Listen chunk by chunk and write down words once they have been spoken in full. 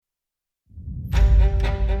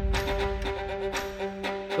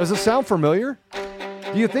Does it sound familiar?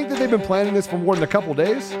 Do you think that they've been planning this for more than a couple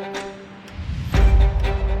days?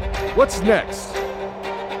 What's next?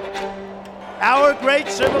 Our great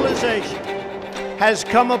civilization has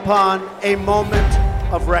come upon a moment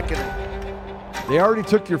of reckoning. They already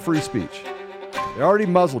took your free speech. They already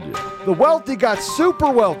muzzled you. The wealthy got super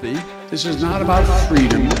wealthy. This is not about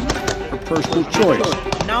freedom or personal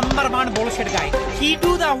choice. Number one bullshit guy. He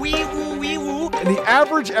do the wee woo. And the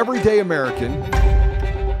average everyday American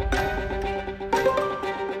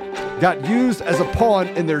got used as a pawn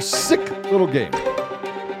in their sick little game.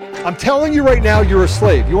 I'm telling you right now, you're a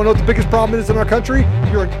slave. You want to know what the biggest problem is in our country?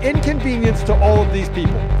 You're an inconvenience to all of these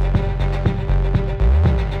people.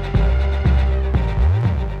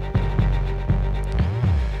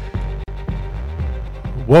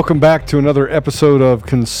 Welcome back to another episode of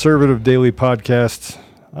Conservative Daily Podcast.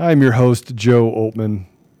 I'm your host, Joe Oltman.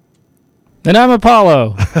 And I'm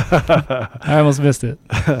Apollo. I almost missed it.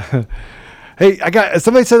 Hey,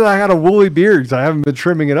 somebody said that I got a woolly beard because I haven't been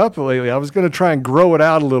trimming it up lately. I was going to try and grow it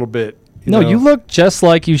out a little bit. You look just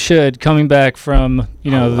like you should coming back from,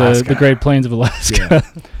 the Great Plains of Alaska.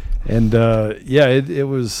 Yeah. And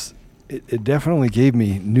it definitely gave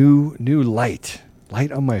me new light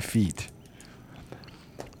on my feet.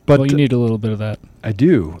 But you need a little bit of that. I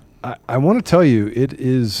do. I want to tell you, it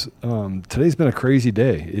is, today's been a crazy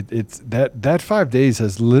day. It's that 5 days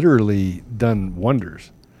has literally done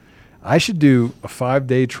wonders. I should do a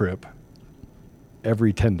 5-day trip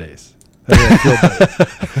every 10 days.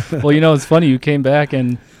 Well, it's funny. You came back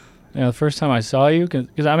and the first time I saw you,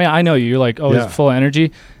 because I know you. You're like always full of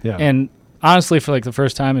energy. Yeah. And honestly, for like the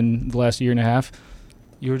first time in the last year and a half,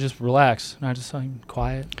 you were just relaxed. And I just saw you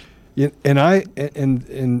quiet. Yeah,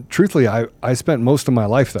 and truthfully, I spent most of my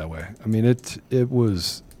life that way. I mean, it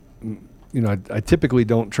was, I typically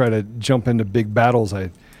don't try to jump into big battles.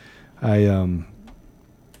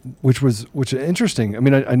 Which is interesting. I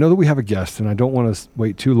mean, I know that we have a guest, and I don't want to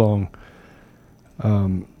wait too long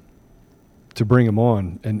to bring him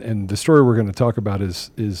on. And the story we're going to talk about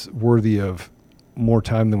is worthy of more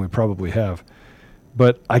time than we probably have.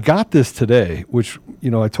 But I got this today, which,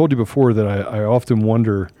 I told you before that I often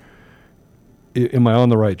wonder, am I on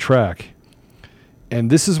the right track? And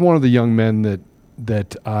this is one of the young men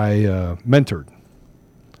that I mentored.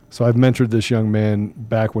 So I've mentored this young man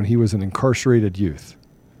back when he was an incarcerated youth.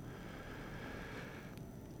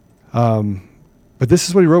 But this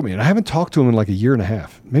is what he wrote me, and I haven't talked to him in like a year and a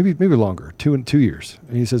half, maybe longer, 2 years.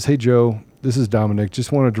 And he says, "Hey Joe, this is Dominic.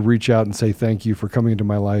 Just wanted to reach out and say thank you for coming into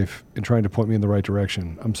my life and trying to point me in the right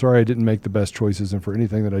direction. I'm sorry I didn't make the best choices and for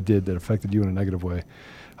anything that I did that affected you in a negative way.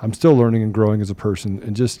 I'm still learning and growing as a person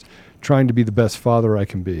and just trying to be the best father I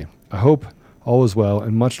can be. I hope all is well,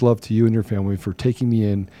 and much love to you and your family for taking me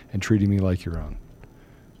in and treating me like your own."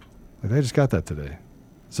 Like, I just got that today.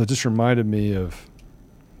 So it just reminded me of,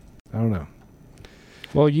 I don't know.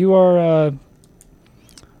 Well, you are,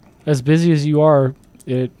 as busy as you are,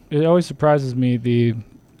 it always surprises me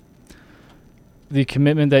the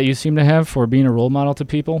commitment that you seem to have for being a role model to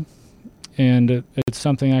people. And it's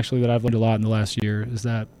something actually that I've learned a lot in the last year, is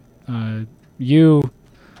that you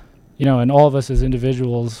and all of us as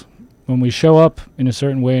individuals, when we show up in a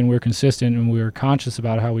certain way and we're consistent and we're conscious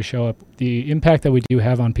about how we show up, the impact that we do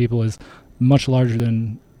have on people is much larger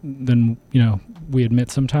than we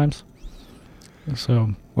admit sometimes.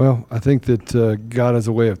 So, well, I think that God has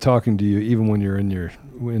a way of talking to you even when you're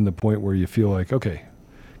in the point where you feel like, okay,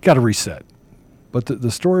 got to reset. But the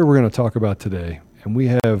story we're going to talk about today, and we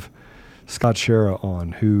have Scott Schara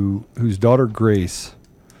on, whose daughter Grace.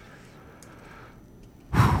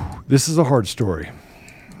 This is a hard story.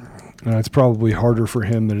 It's probably harder for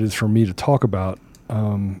him than it is for me to talk about.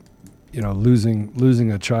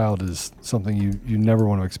 Losing a child is something you never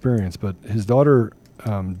want to experience. But his daughter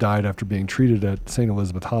died after being treated at St.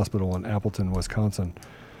 Elizabeth Hospital in Appleton, Wisconsin,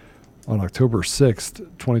 on October 6th,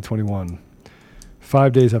 2021,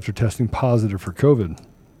 5 days after testing positive for COVID.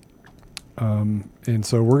 And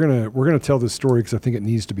so we're gonna tell this story because I think it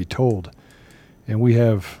needs to be told, and we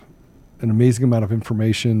have an amazing amount of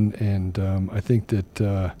information, and I think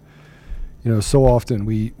that so often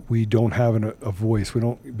we don't have a voice.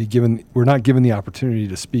 We're not given the opportunity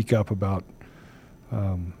to speak up about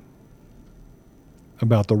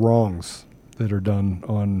the wrongs that are done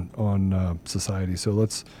on society. So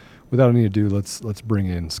without any ado, let's bring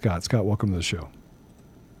in Scott. Scott, welcome to the show.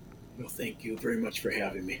 Well, thank you very much for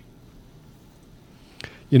having me.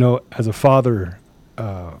 As a father,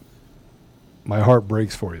 my heart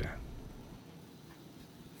breaks for you.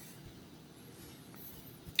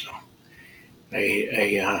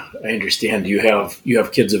 I understand you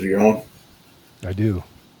have kids of your own. I do.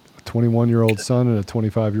 21-year-old son and a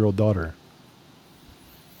 25-year-old daughter.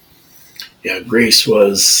 Yeah, Grace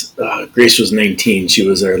was 19. She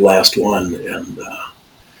was our last one, and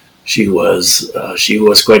she was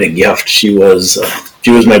quite a gift. She was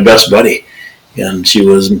my best buddy, and she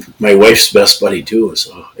was my wife's best buddy too.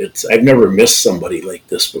 So I've never missed somebody like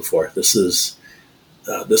this before. This is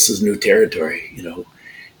new territory. You know,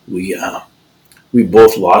 we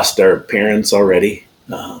both lost our parents already.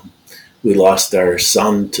 We lost our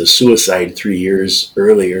son to suicide 3 years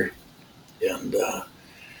earlier, and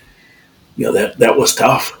you know, that was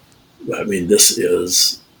tough. I mean, this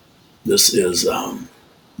is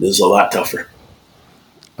a lot tougher.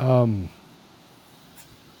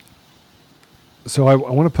 So I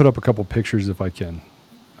want to put up a couple pictures if I can.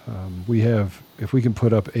 If we can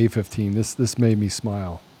put up A15, this made me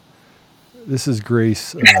smile. This is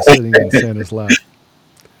Grace sitting in Santa's lap.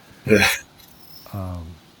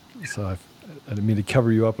 So I didn't mean to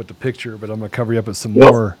cover you up with the picture, but I'm going to cover you up with some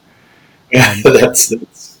more. That's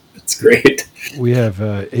great. We have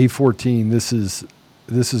A14. This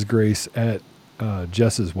is Grace at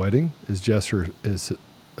Jess's wedding. Is Jess her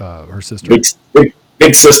sister?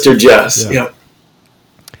 Big sister Jess. Yeah. Yep.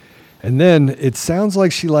 And then it sounds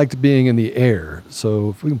like she liked being in the air. So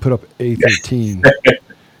if we can put up A13,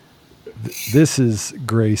 this is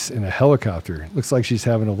Grace in a helicopter. Looks like she's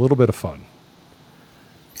having a little bit of fun.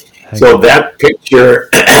 So that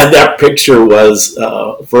picture was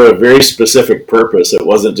for a very specific purpose. It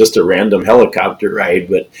wasn't just a random helicopter ride,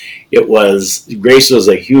 but Grace was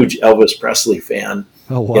a huge Elvis Presley fan.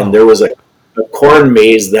 Oh, wow. And there was a corn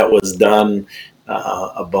maze that was done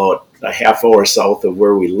about a half hour south of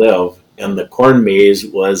where we live. And the corn maze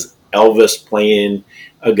was Elvis playing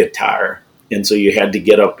a guitar. And so you had to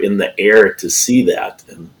get up in the air to see that.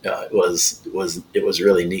 And it was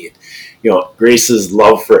really neat. You know, Grace's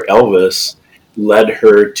love for Elvis led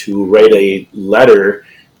her to write a letter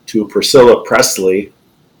to Priscilla Presley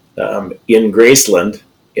in Graceland.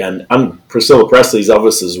 And I'm Priscilla Presley's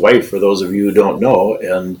Elvis's wife, for those of you who don't know.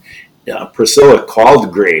 And Priscilla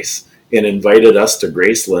called Grace and invited us to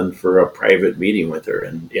Graceland for a private meeting with her.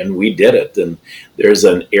 And we did it. And there's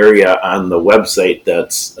an area on the website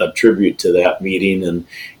that's a tribute to that meeting.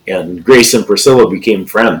 And Grace and Priscilla became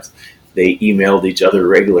friends. They emailed each other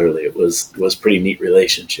regularly. It was a pretty neat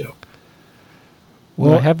relationship.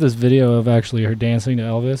 Well, I have this video of actually her dancing to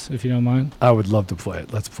Elvis, if you don't mind. I would love to play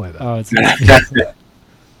it. Let's play that. Oh, it's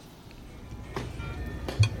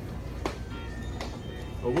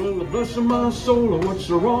Well, bless my soul, what's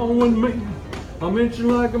wrong with me? I'm itching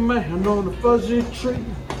like a man on a fuzzy tree.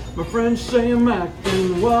 My friends say I'm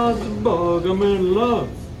acting wise as a bug. I'm in love.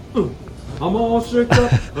 I'm all shook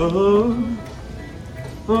up.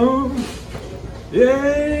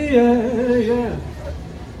 Yeah.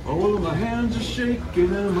 Oh, well, my hands are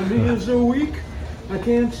shaking and my knees are weak. I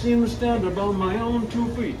can't seem to stand up on my own 2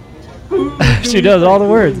 feet. She does all the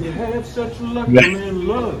words. You have such luck, I'm in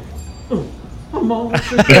love. I'm all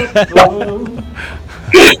shook up.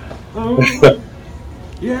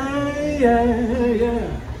 Yeah.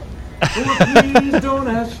 Oh, please don't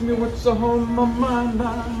ask me what's on my mind.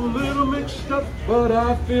 I'm a little mixed up, but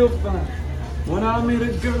I feel fine when I meet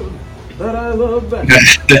a girl that I love back.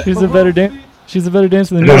 She's a better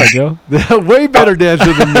dancer than you are, Joe. Way better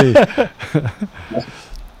dancer than me.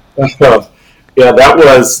 Yeah,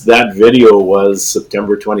 that video was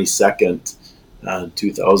September 22nd,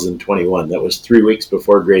 2021. That was 3 weeks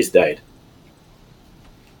before Grace died.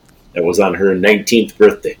 That was on her 19th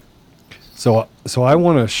birthday. So I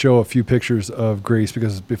want to show a few pictures of Grace,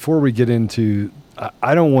 because before we get into,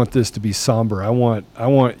 I don't want this to be somber. I want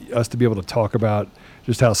us to be able to talk about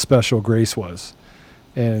just how special Grace was,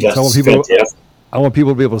 and yes, so I want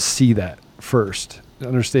people to be able to see that first,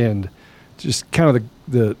 understand just kind of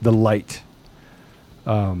the light,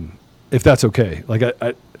 if that's okay. Like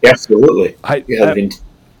I absolutely. I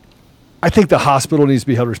think the hospital needs to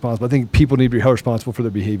be held responsible. I think people need to be held responsible for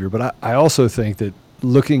their behavior. But I also think that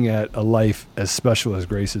looking at a life as special as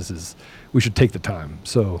Grace's is, we should take the time.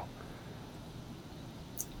 So,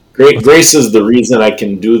 Grace is the reason I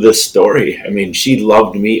can do this story. I mean, she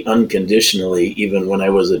loved me unconditionally, even when I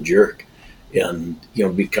was a jerk. And,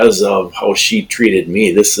 because of how she treated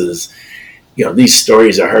me, this is, these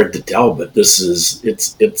stories are hard to tell, but this is,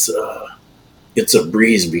 it's a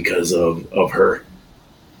breeze because of her.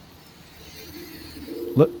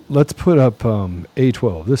 Let's put up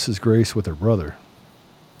A12. This is Grace with her brother.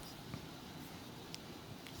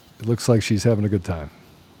 It looks like she's having a good time.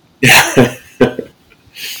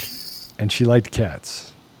 And she liked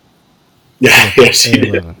cats. Yeah, she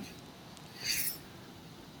did.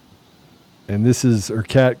 And this is her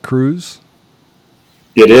cat, Cruz.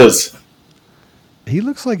 It is. He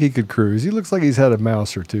looks like he could cruise. He looks like he's had a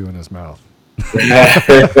mouse or two in his mouth. He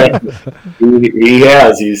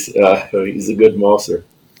has. He's a good mouser.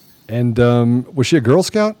 And was she a Girl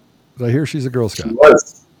Scout? Did I hear she's a Girl Scout? She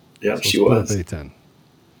was. Yeah, So she split up was. A10.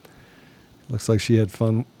 Looks like she had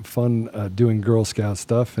fun doing Girl Scout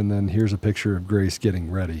stuff. And then here's a picture of Grace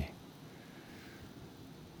getting ready.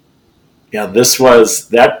 Yeah,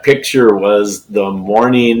 that picture was the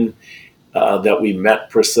morning that we met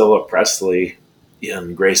Priscilla Presley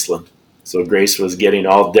in Graceland. So Grace was getting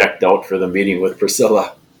all decked out for the meeting with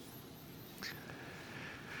Priscilla.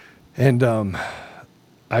 And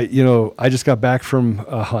I just got back from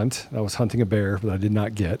a hunt. I was hunting a bear, but I did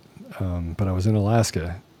not get. But I was in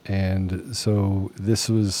Alaska, and so this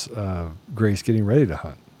was Grace getting ready to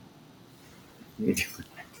hunt.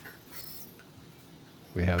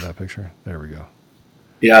 We have that picture. There we go.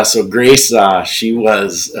 Yeah, so Grace, she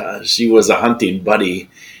was a hunting buddy.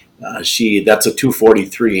 That's a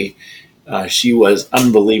 243. She was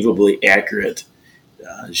unbelievably accurate.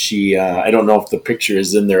 I don't know if the picture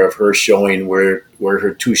is in there of her showing where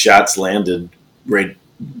her two shots landed right,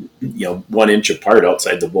 1 inch apart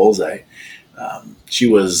outside the bullseye.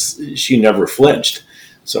 She never flinched.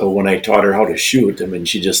 So when I taught her how to shoot,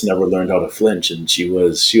 she just never learned how to flinch, and she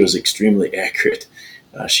was extremely accurate.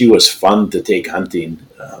 She was fun to take hunting.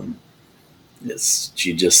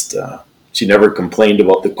 She never complained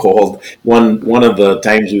about the cold. One of the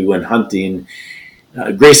times we went hunting,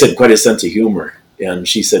 Grace had quite a sense of humor, and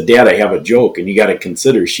she said, "Dad, I have a joke," and you got to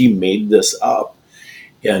consider she made this up.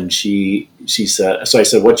 And she said, so I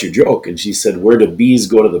said, "What's your joke?" And she said, "Where do bees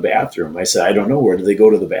go to the bathroom?" I said, "I don't know. Where do they go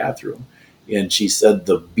to the bathroom?" And she said,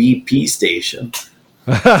 "The BP station."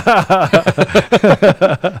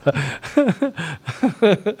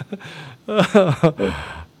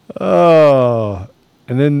 Oh,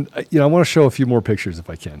 and then I want to show a few more pictures if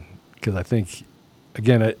I can, because I think,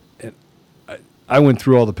 again, I went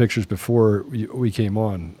through all the pictures before we came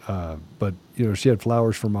on, but she had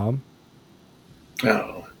flowers for Mom.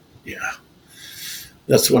 Oh, yeah,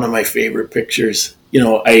 that's one of my favorite pictures.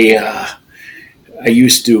 I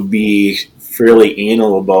used to be fairly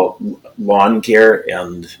anal about lawn care,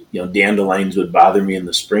 and dandelions would bother me in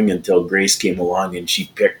the spring until Grace came along and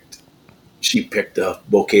she picked a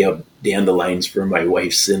bouquet of dandelions for my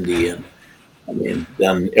wife Cindy, and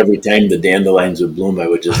then every time the dandelions would bloom, I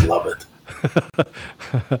would just love it.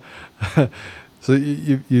 So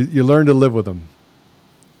you learn to live with them.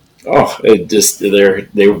 Oh, they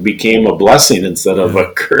became a blessing instead of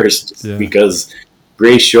a curse, because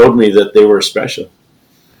Grace showed me that they were special.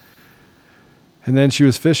 And then she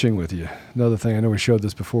was fishing with you. Another thing, I know we showed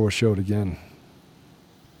this before, we'll show it again.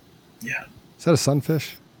 Yeah. Is that a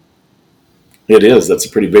sunfish? It is. That's a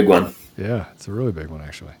pretty big one. Yeah, it's a really big one,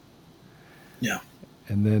 actually. Yeah.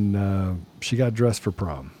 And then she got dressed for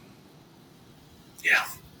prom. Yeah.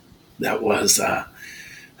 That was,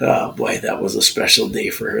 that was a special day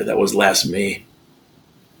for her. That was last May.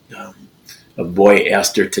 A boy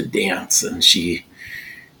asked her to dance, and she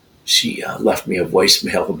left me a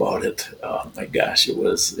voicemail about it. Oh my gosh, it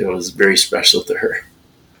was very special to her.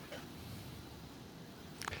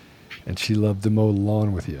 And she loved to mow the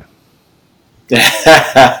lawn with you.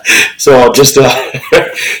 So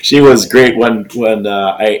she was great when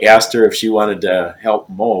I asked her if she wanted to help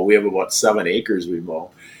mow. We have about 7 acres we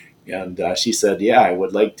mow, and she said, "Yeah, I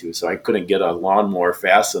would like to." So I couldn't get a lawnmower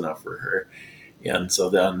fast enough for her, and so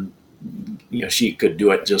then she could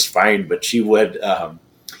do it just fine, but she would.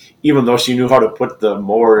 Even though she knew how to put the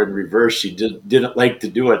mower in reverse, she didn't like to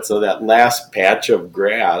do it. So that last patch of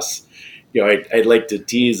grass, I'd like to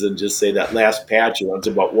tease and just say that last patch, it's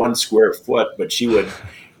about 1 square foot, but she would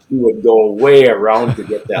go way around to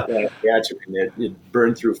get that last patch. It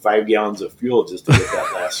burned through 5 gallons of fuel just to get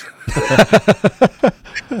that last.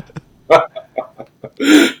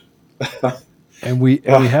 And we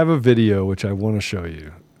have a video which I want to show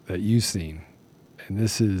you that you've seen, and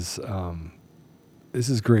this is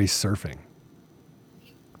Grace surfing,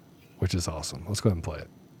 which is awesome. Let's go ahead and play it.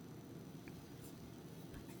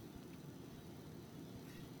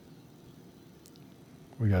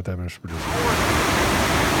 We got that, Mr. Producer.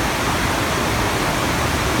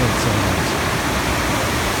 That's so nice.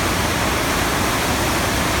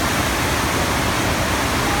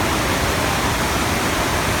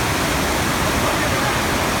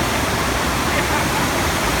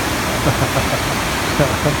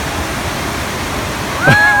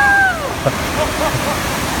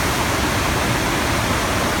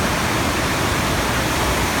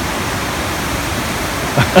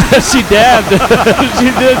 She dabbed. She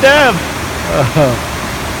did a dab.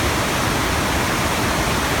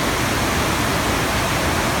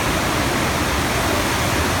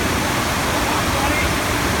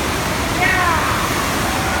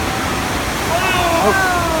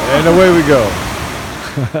 And away we go.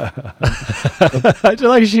 I feel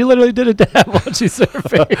like she literally did a dab while she's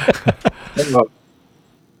surfing.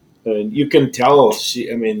 And you can tell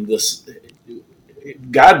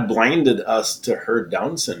God blinded us to her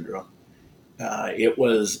Down syndrome. It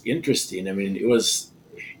was interesting. I mean,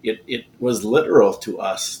 it was literal to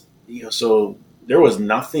us. So there was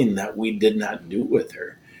nothing that we did not do with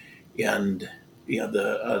her. And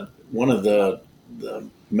one of the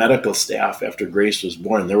medical staff after Grace was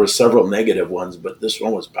born, there were several negative ones, but this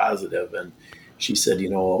one was positive. And she said,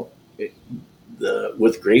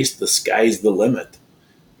 with Grace, the sky's the limit.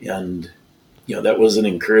 And, that was an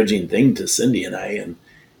encouraging thing to Cindy and I. And,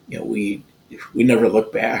 we never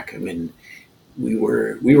looked back. I mean, we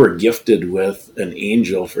were gifted with an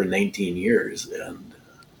angel for 19 years. And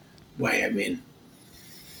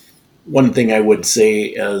one thing I would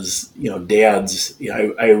say as, dads,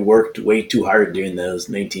 I worked way too hard during those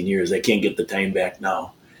 19 years. I can't get the time back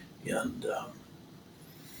now. And,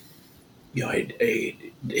 I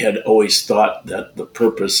had always thought that the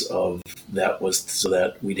purpose of that was so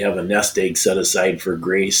that we'd have a nest egg set aside for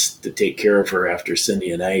Grace to take care of her after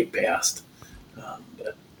Cindy and I passed.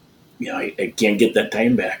 But, I can't get that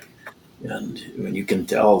time back. And when you can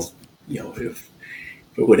tell, if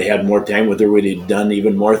we would have had more time with her, we'd have done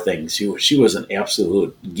even more things. She was an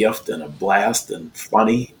absolute gift and a blast and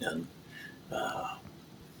funny. And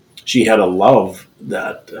she had a love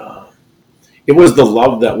that it was the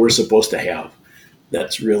love that we're supposed to have.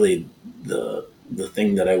 That's really the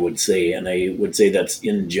thing that I would say. And I would say that's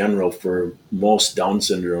in general for most Down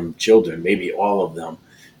syndrome children, maybe all of them.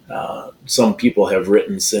 Some people have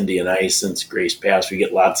written Cindy and I since Grace passed. We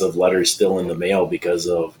get lots of letters still in the mail because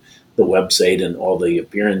of the website and all the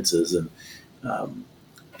appearances. And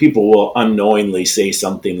people will unknowingly say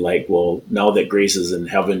something like, well, now that Grace is in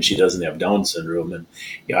heaven, she doesn't have Down syndrome. And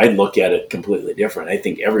I look at it completely different. I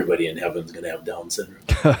think everybody in heaven is going to have Down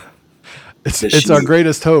syndrome. It's our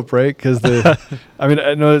greatest hope, right? Because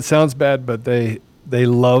I know it sounds bad, but they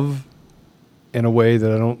love in a way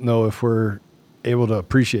that I don't know if we're able to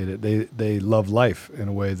appreciate it. They love life in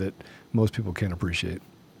a way that most people can't appreciate.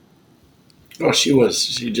 Oh,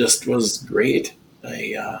 she just was great.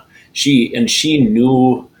 She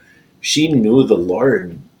knew the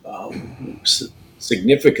Lord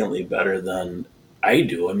significantly better than I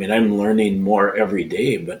do. I mean, I'm learning more every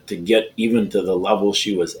day, but to get even to the level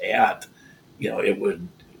she was at,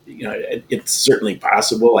 it's certainly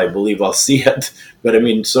possible. I believe I'll see it. But I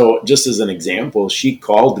mean, so just as an example, she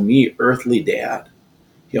called me earthly dad.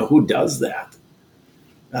 Who does that?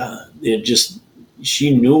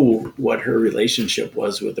 She knew what her relationship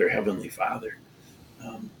was with her Heavenly Father.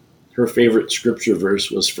 Her favorite scripture verse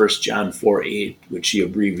was 1 John 4:8, which she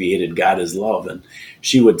abbreviated God is love. And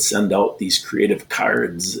she would send out these creative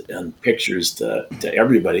cards and pictures to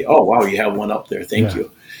everybody. Oh, wow, you have one up there. Thank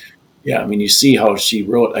you. Yeah, I mean, you see how she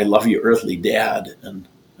wrote, I love you, earthly dad. And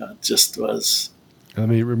it just was... Let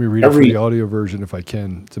me read it for the audio version if I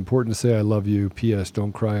can. It's important to say I love you. P.S.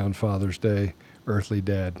 Don't cry on Father's Day. Earthly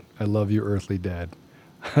dad. I love you, earthly dad.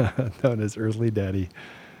 Known as Earthly Daddy.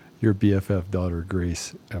 Your BFF daughter,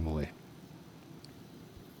 Grace Emily.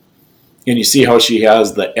 And you see how she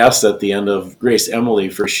has the S at the end of Grace Emily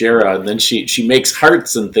for Shara. And then she makes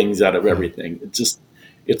hearts and things out of everything.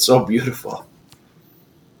 It's so beautiful.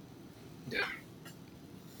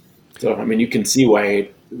 So, I mean, you can see why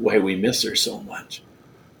we miss her so much.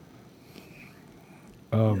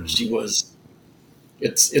 She was,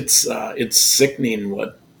 it's sickening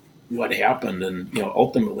what happened. And,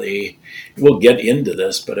 ultimately we'll get into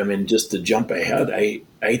this, but I mean, just to jump ahead,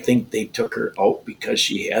 I think they took her out because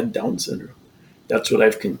she had Down syndrome. That's what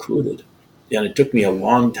I've concluded. And it took me a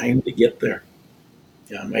long time to get there.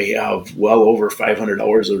 I have well over 500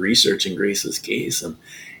 hours of research in Grace's case, and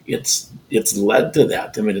it's led to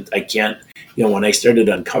that. I mean, I can't, when I started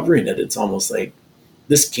uncovering it, it's almost like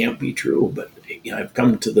this can't be true, but I've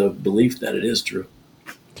come to the belief that it is true.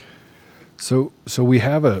 So we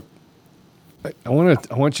have I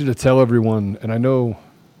want you to tell everyone, and I know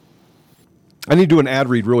I need to do an ad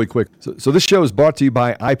read really quick. So this show is brought to you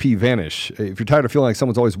by IPVanish. If you're tired of feeling like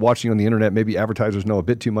someone's always watching you on the internet, maybe advertisers know a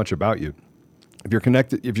bit too much about you. If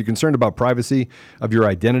you're concerned about privacy of your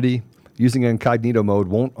identity, using incognito mode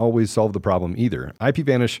won't always solve the problem either.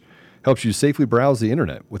 IPVanish helps you safely browse the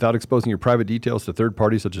internet without exposing your private details to third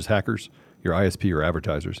parties such as hackers, your ISP, or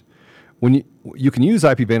advertisers. When you can use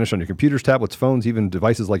IPVanish on your computers, tablets, phones, even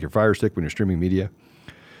devices like your Fire Stick when you're streaming media.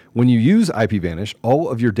 When you use IPVanish, all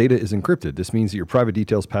of your data is encrypted. This means that your private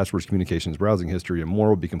details, passwords, communications, browsing history, and more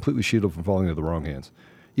will be completely shielded from falling into the wrong hands.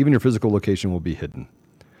 Even your physical location will be hidden.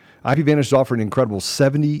 IPVanish is offering an incredible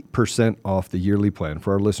 70% off the yearly plan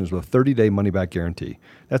for our listeners with a 30-day money-back guarantee.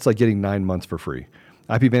 That's like getting 9 months for free.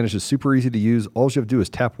 IPVanish is super easy to use. All you have to do is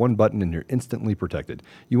tap one button and you're instantly protected.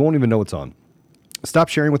 You won't even know it's on. Stop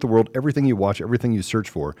sharing with the world everything you watch, everything you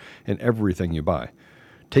search for, and everything you buy.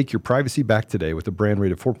 Take your privacy back today with a brand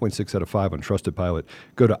rate of 4.6 out of 5 on Trusted Pilot.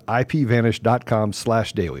 Go to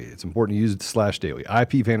ipvanish.com/daily. It's important to use it /daily.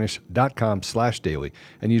 ipvanish.com/daily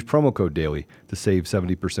and use promo code daily to save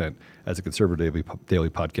 70% as a Conservative Daily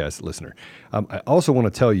podcast listener. I also want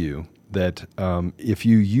to tell you that if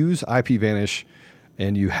you use IPVanish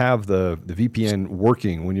and you have the VPN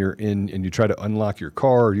working when you're in and you try to unlock your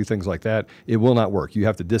car or do things like that, it will not work. You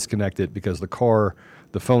have to disconnect it because the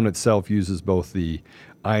phone itself uses both the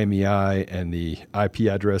IMEI and the IP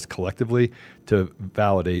address collectively to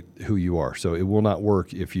validate who you are. So it will not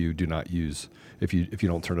work if you do not use, if you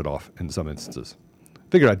don't turn it off in some instances.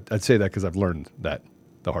 Figured I'd say that because I've learned that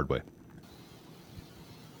the hard way.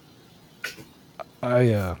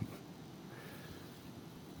 I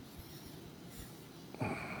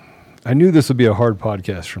knew this would be a hard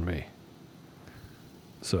podcast for me,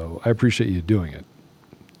 so I appreciate you doing it.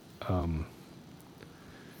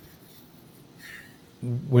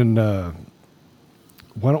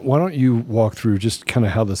 Why don't you walk through just kind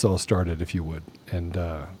of how this all started, if you would, and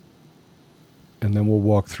then we'll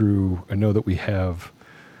walk through. I know that we have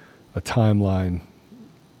a timeline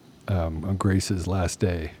on Grace's last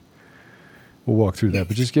day. We'll walk through that,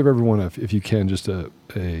 but just give everyone, if you can, just a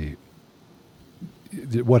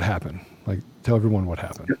what happened. Like, tell everyone what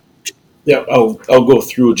happened. Yeah, I'll go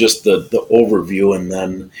through just the overview, and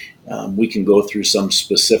then we can go through some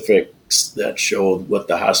specifics that show what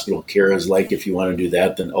the hospital care is like. If you want to do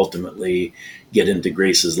that, then ultimately get into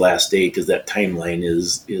Grace's last day, because that timeline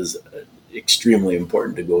is extremely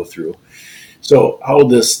important to go through. So how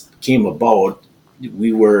this came about,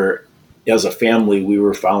 as a family, we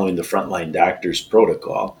were following the Frontline Doctors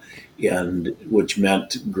protocol, and which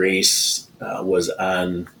meant Grace was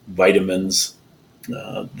on vitamins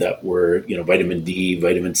that were, vitamin D,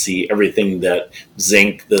 vitamin C, everything that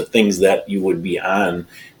zinc, the things that you would be on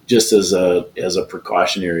just as a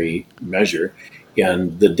precautionary measure.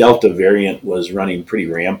 And the Delta variant was running pretty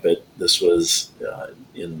rampant. This was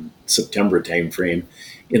in September timeframe.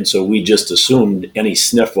 And so we just assumed any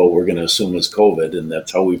sniffle we're going to assume is COVID, and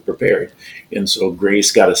that's how we prepared. And so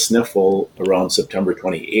Grace got a sniffle around September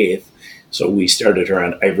 28th. So we started her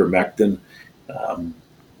on ivermectin.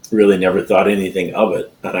 Really never thought anything of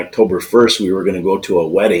it. On October 1st, we were going to go to a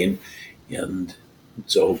wedding, and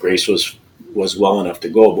so Grace was well enough to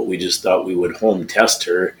go, but we just thought we would home test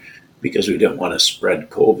her because we didn't want to spread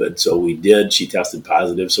COVID. So we did. She tested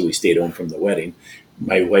positive, so we stayed home from the wedding.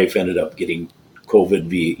 My wife ended up getting COVID.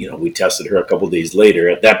 We tested her a couple of days later.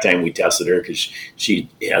 At that time, we tested her because she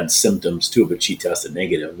had symptoms too, but she tested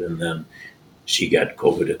negative, and then she got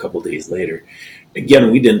COVID a couple of days later.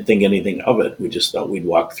 Again, we didn't think anything of it. We just thought we'd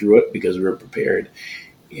walk through it because we were prepared.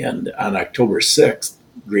 And on October 6th,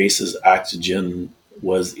 Grace's oxygen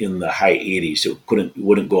was in the high 80s, so it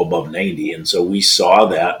wouldn't go above 90. And so we saw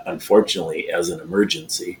that, unfortunately, as an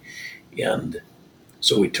emergency. And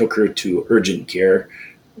so we took her to urgent care,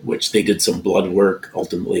 which they did some blood work.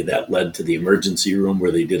 Ultimately, that led to the emergency room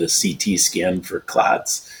where they did a CT scan for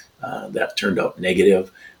clots. That turned out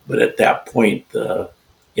negative. But at that point, the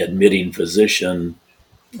admitting physician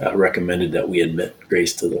recommended that we admit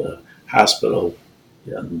Grace to the hospital,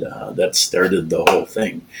 and that started the whole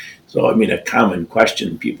thing. So, a common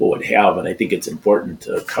question people would have, and I think it's important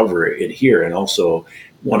to cover it here, and also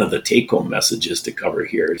one of the take-home messages to cover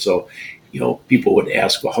here. So, people would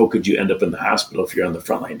ask, well, how could you end up in the hospital if you're on the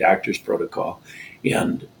Frontline Doctors protocol?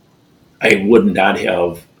 And I would not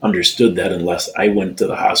have understood that unless I went to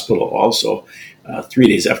the hospital also. 3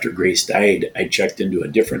 days after Grace died, I checked into a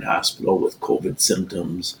different hospital with COVID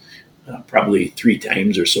symptoms, probably 3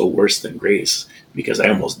 times or so worse than Grace, because I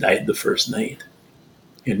almost died the first night.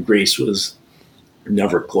 And Grace was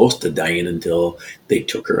never close to dying until they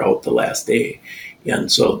took her out the last day.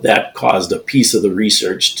 And so that caused a piece of the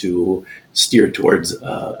research to steer towards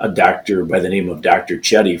a doctor by the name of Dr.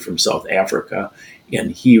 Chetty from South Africa.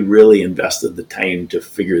 And he really invested the time to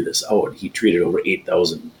figure this out. He treated over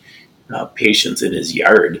 8,000 patients in his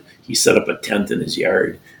yard. He set up a tent in his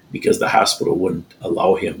yard because the hospital wouldn't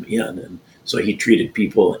allow him in. And so he treated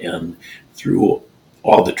people, and through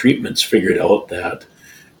all the treatments figured out that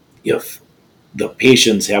if the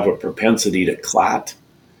patients have a propensity to clot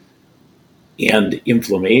and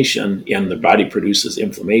inflammation, and the body produces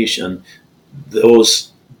inflammation,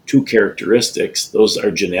 those two characteristics. Those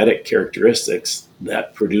are genetic characteristics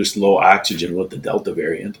that produce low oxygen with the Delta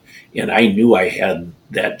variant. And I knew I had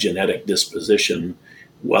that genetic disposition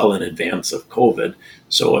well in advance of COVID.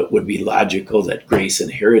 So it would be logical that Grace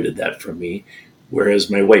inherited that from me. Whereas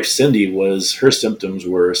my wife, Cindy, her symptoms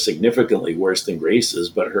were significantly worse than Grace's,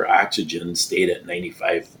 but her oxygen stayed at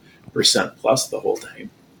 95% plus the whole time.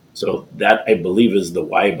 So that, I believe, is the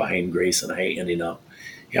why behind Grace and I ending up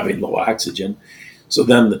having low oxygen. So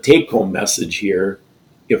then the take-home message here,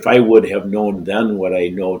 if I would have known then what I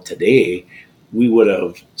know today, we would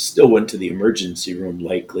have still went to the emergency room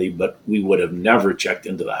likely, but we would have never checked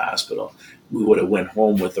into the hospital. We would have went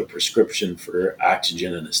home with a prescription for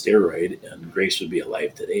oxygen and a steroid, and Grace would be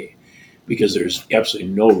alive today, because there's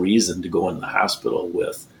absolutely no reason to go in the hospital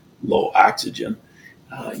with low oxygen.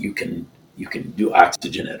 You can do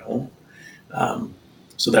oxygen at home.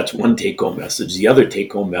 So that's one take-home message. The other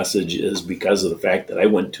take-home message is because of the fact that I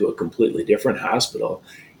went to a completely different hospital,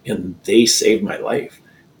 and they saved my life.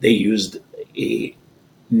 They used a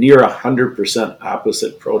near 100%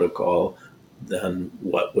 opposite protocol than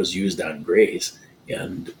what was used on Grace,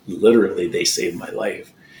 and literally they saved my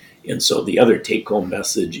life. And so the other take-home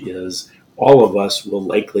message is all of us will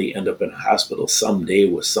likely end up in a hospital someday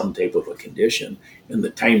with some type of a condition, and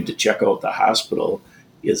the time to check out the hospital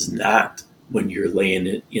is not when you're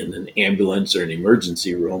laying in an ambulance or an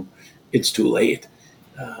emergency room. It's too late.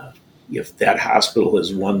 If that hospital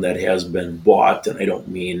is one that has been bought, and I don't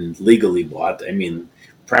mean legally bought, I mean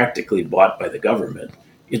practically bought by the government,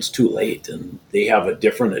 it's too late, and they have a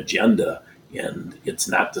different agenda, and it's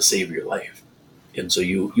not to save your life. And so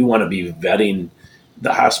you want to be vetting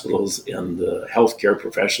the hospitals and the healthcare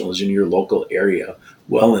professionals in your local area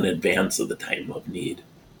well in advance of the time of need.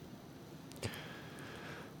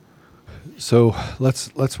 So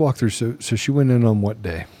let's walk through. So she went in on what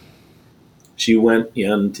day? She went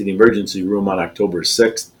into the emergency room on October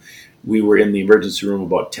 6th. We were in the emergency room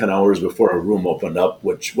about 10 hours before our room opened up,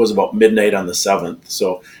 which was about midnight on the 7th.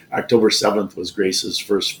 So October 7th was Grace's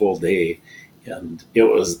first full day. And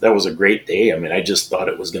that was a great day. I mean, I just thought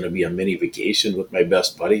it was going to be a mini vacation with my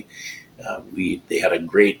best buddy. They had a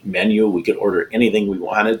great menu. We could order anything we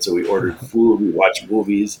wanted. So we ordered food, we watched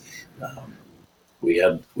movies. We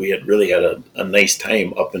had really had a nice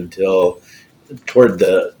time up until toward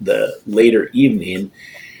the later evening.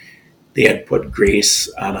 They had put Grace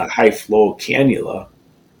on a high flow cannula,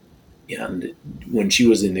 and when she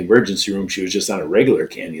was in the emergency room, she was just on a regular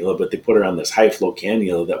cannula, but they put her on this high flow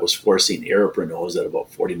cannula that was forcing air up her nose at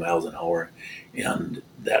about 40 miles an hour, and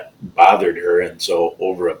that bothered her. And so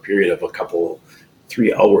over a period of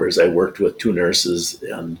 3 hours, I worked with two nurses,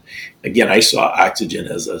 and again, I saw oxygen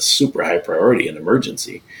as a super high priority in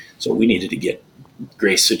emergency. So we needed to get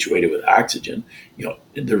Grace situated with oxygen.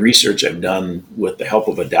 The research I've done with the help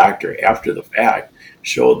of a doctor after the fact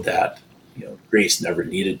showed that Grace never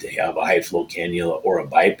needed to have a high flow cannula or a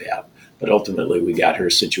BiPAP, but ultimately we got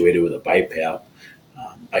her situated with a BiPAP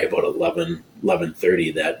by about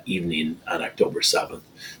 11:30 that evening on October 7th.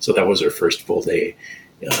 So that was her first full day.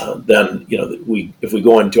 Then if we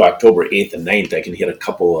go into October 8th and 9th, I can hit a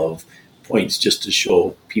couple of points just to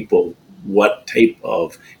show people what type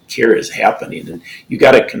of care is happening. And you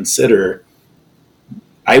got to consider,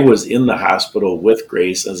 I was in the hospital with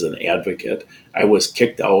Grace as an advocate. I was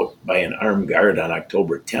kicked out by an armed guard on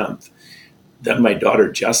October 10th. Then my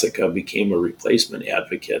daughter Jessica became a replacement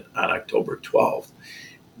advocate on October 12th.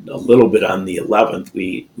 A little bit on the 11th,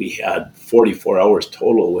 we had 44 hours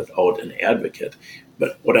total without an advocate.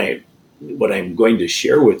 But what I'm going to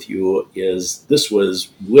share with you is this was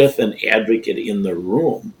with an advocate in the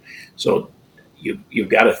room. So you've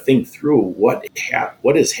got to think through what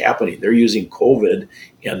is happening. They're using COVID,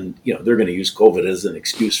 and they're going to use COVID as an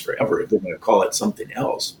excuse forever. They're going to call it something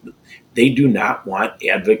else. But they do not want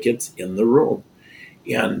advocates in the room.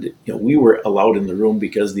 And we were allowed in the room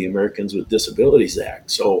because of the Americans with Disabilities Act.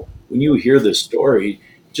 So when you hear this story,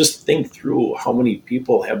 just think through how many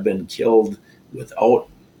people have been killed without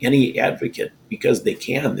any advocate because they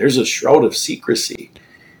can. There's a shroud of secrecy.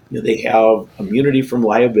 They have immunity from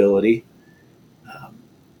liability.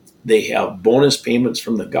 They have bonus payments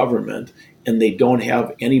from the government, and they don't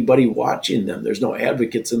have anybody watching them. There's no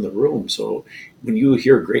advocates in the room. So when you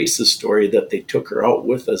hear Grace's story that they took her out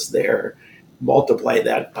with us there, multiply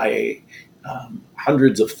that by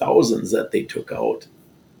hundreds of thousands that they took out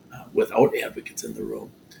without advocates in the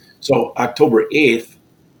room. So October 8th,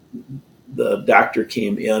 the doctor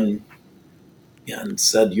came in and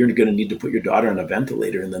said, "You're going to need to put your daughter on a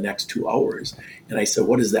ventilator in the next 2 hours." And I said,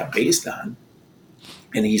 "What is that based on?"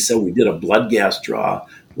 And he said, "We did a blood gas draw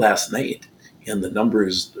last night, and the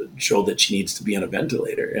numbers show that she needs to be on a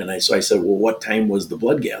ventilator. And so I said, well, what time was the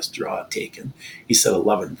blood gas draw taken? He said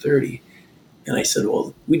 11:30. And I said,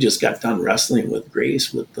 well, we just got done wrestling with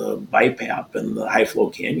Grace with the BiPAP and the high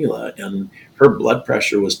flow cannula, and her blood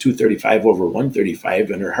pressure was 235 over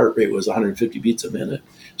 135, and her heart rate was 150 beats a minute.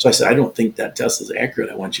 So I said, I don't think that test is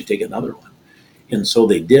accurate. I want you to take another one. And so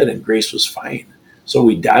they did, and Grace was fine. So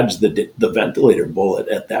we dodged the ventilator bullet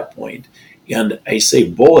at that point. And I say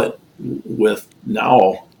bullet with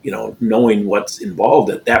now, knowing what's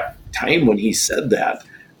involved. At that time when he said that,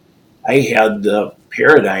 I had the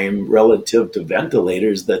paradigm relative to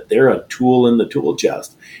ventilators that they're a tool in the tool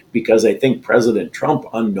chest, because I think President Trump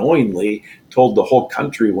unknowingly told the whole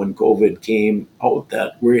country when COVID came out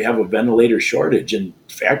that we have a ventilator shortage and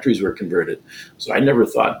factories were converted. So I never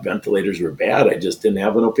thought ventilators were bad. I just didn't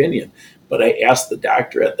have an opinion. But I asked the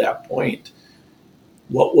doctor at that point,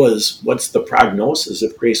 what's the prognosis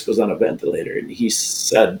if Grace goes on a ventilator? And he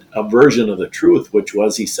said a version of the truth, which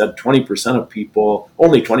was, he said 20% of people,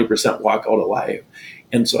 only 20% walk out alive.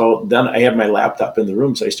 And so then I had my laptop in the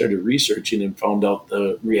room, so I started researching and found out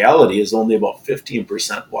the reality is only about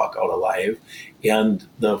 15% walk out alive. And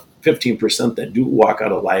the 15% that do walk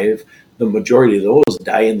out alive, the majority of those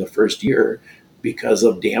die in the first year because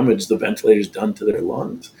of damage the ventilator's done to their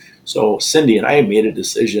lungs. So Cindy and I made a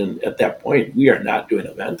decision at that point, we are not doing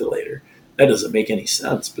a ventilator. That doesn't make any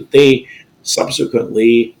sense. But they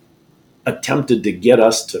subsequently attempted to get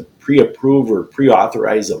us to pre-approve or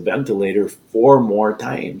pre-authorize a ventilator 4 more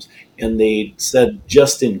times. And they said,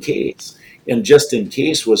 just in case. And just in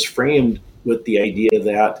case was framed with the idea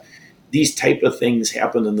that these type of things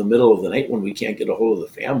happen in the middle of the night when we can't get a hold of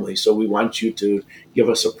the family. So we want you to give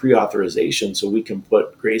us a pre-authorization so we can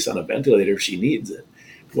put Grace on a ventilator if she needs it.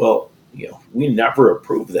 Well, we never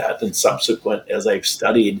approved that. And subsequent, as I've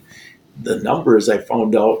studied the numbers, I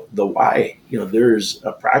found out the why. There's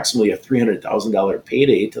approximately a $300,000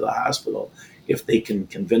 payday to the hospital if they can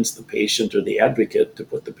convince the patient or the advocate to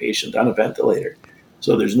put the patient on a ventilator.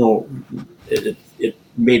 So there's it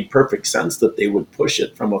made perfect sense that they would push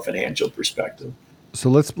it from a financial perspective. So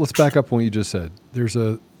let's back up on what you just said. There's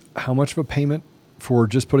how much of a payment for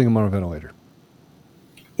just putting them on a ventilator?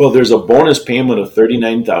 Well, there's a bonus payment of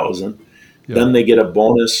 $39,000. Yep. Then they get a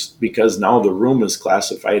bonus because now the room is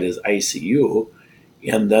classified as ICU.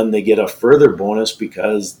 And then they get a further bonus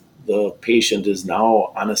because the patient is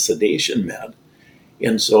now on a sedation med.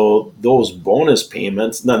 And so those bonus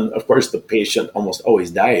payments, then of course the patient almost always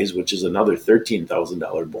dies, which is another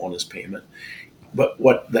 $13,000 bonus payment. But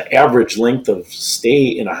what the average length of stay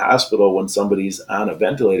in a hospital when somebody's on a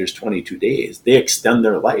ventilator is 22 days. They extend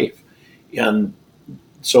their life. And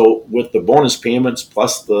so with the bonus payments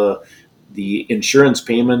plus the insurance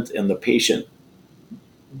payment and the patient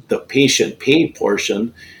pay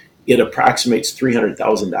portion, it approximates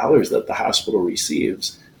 $300,000 that the hospital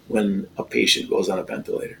receives when a patient goes on a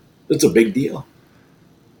ventilator. It's a big deal.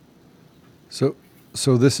 So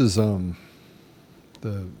this is the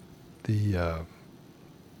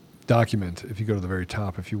document. If you go to the very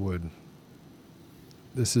top, if you would.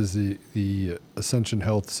 This is the Ascension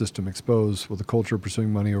Health System exposed with a culture of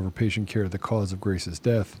pursuing money over patient care, the cause of Grace's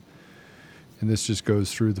death. And this just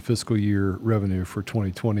goes through the fiscal year revenue for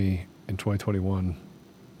 2020 and 2021.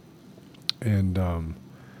 And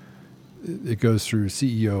it goes through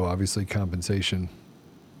CEO, obviously, compensation.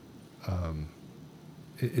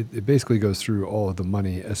 It basically goes through all of the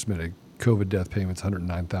money estimated. COVID death payments,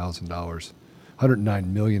 $109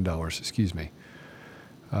 million, excuse me.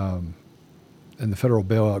 And the federal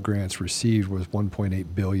bailout grants received was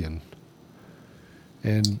 $1.8 billion.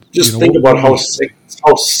 And just think about how sick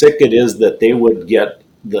it is that they would get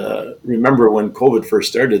remember when COVID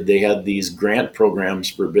first started, they had these grant programs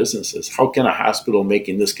for businesses. How can a hospital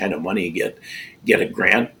making this kind of money get a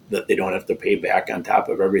grant that they don't have to pay back on top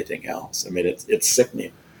of everything else? I mean, it's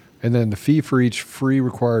sickening. And then the fee for each free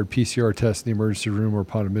required PCR test in the emergency room or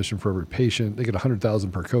upon admission for every patient. They get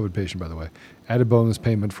 $100,000 per COVID patient, by the way. Added bonus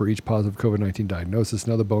payment for each positive COVID-19 diagnosis.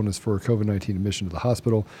 Another bonus for COVID-19 admission to the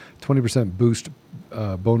hospital. 20% boost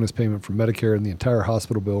bonus payment for Medicare and the entire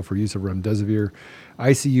hospital bill for use of remdesivir.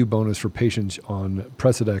 ICU bonus for patients on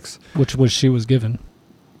Precedex. Which she was given.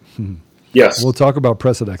 Yes. We'll talk about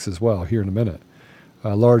Precedex as well here in a minute.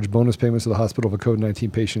 Large bonus payments to the hospital if a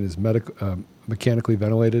COVID-19 patient is mechanically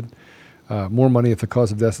ventilated. More money if the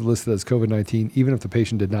cause of death is listed as COVID-19, even if the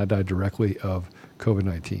patient did not die directly of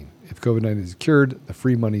COVID-19. If COVID-19 is cured, the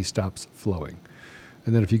free money stops flowing.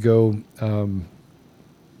 And then if you go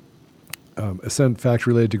Ascent fact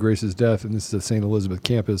related to Grace's death, and this is at St. Elizabeth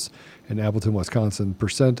campus in Appleton, Wisconsin,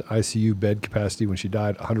 percent ICU bed capacity when she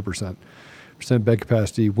died, 100%. percent bed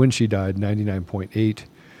capacity. When she died, 99.8.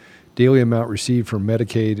 Daily amount received from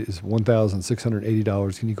Medicaid is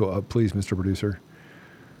 $1,680. Can you go up, please, Mr. Producer,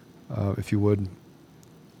 if you would,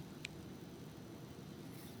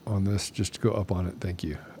 on this? Just go up on it. Thank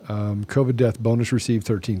you. COVID death bonus received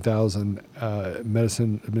 $13,000.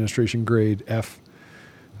 Medicine administration grade F.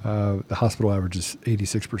 The hospital average is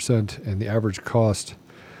 86%, and the average cost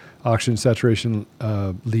oxygen saturation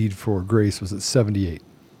lead for Grace was at 78.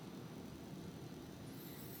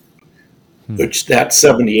 Which that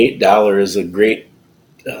 $78 is a great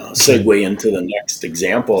segue into the next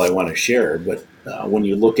example I want to share. But when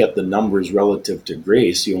you look at the numbers relative to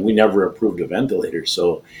Grace, we never approved a ventilator.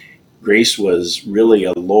 So Grace was really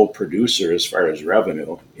a low producer as far as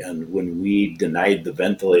revenue. And when we denied the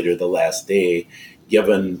ventilator the last day,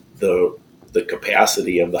 given the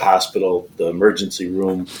capacity of the hospital, the emergency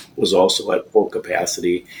room was also at full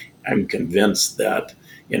capacity. I'm convinced that,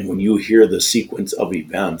 and when you hear the sequence of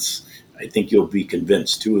events, I think you'll be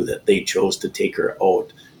convinced too that they chose to take her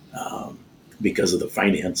out because of the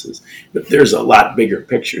finances. But there's a lot bigger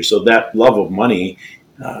picture. So that love of money,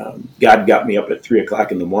 God got me up at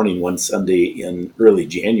 3:00 in the morning one Sunday in early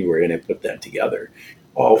January, and I put that together.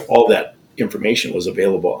 All that information was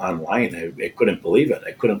available online. I couldn't believe it.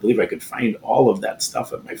 I couldn't believe I could find all of that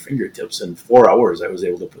stuff at my fingertips. In 4 hours, I was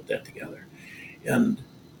able to put that together. And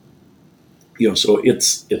so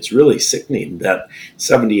it's really sickening that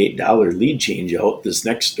 $78 lead change out. This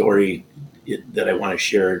next story that I want to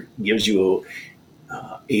share gives you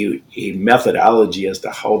a methodology as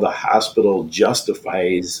to how the hospital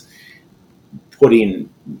justifies putting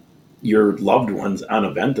your loved ones on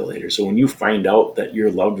a ventilator. So when you find out that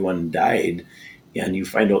your loved one died and you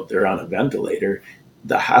find out they're on a ventilator,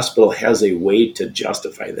 the hospital has a way to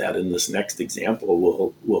justify that. And this next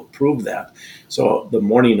example will prove that. So the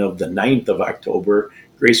morning of the 9th of October,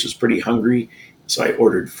 Grace was pretty hungry. So I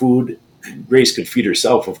ordered food. Grace could feed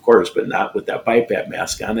herself, of course, but not with that BiPAP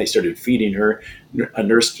mask on. I started feeding her. A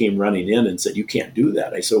nurse came running in and said, "You can't do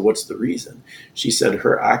that." I said, "What's the reason?" She said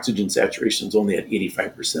her oxygen saturation is only at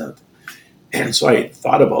 85%. And so I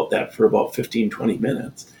thought about that for about 15, 20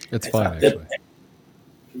 minutes. It's fine, actually.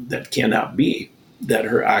 That cannot be, that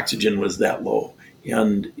her oxygen was that low.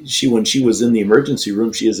 And when she was in the emergency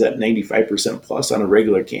room, she is at 95% plus on a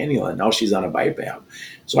regular cannula. And now she's on a BiPAP.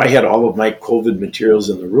 So I had all of my COVID materials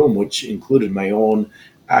in the room, which included my own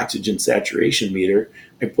oxygen saturation meter.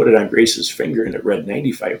 I put it on Grace's finger and it read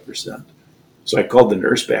 95%. So I called the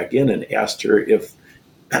nurse back in and asked her if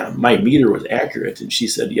my meter was accurate. And she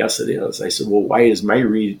said, "Yes, it is." I said, "Well, why is my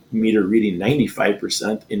meter reading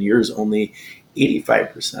 95% and yours only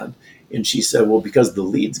 85%? And she said, "Well, because the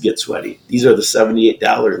leads get sweaty." These are the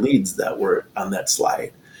 $78 leads that were on that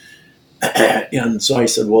slide. And so I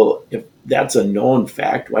said, "Well, if that's a known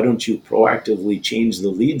fact, why don't you proactively change the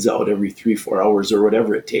leads out every 3-4 hours or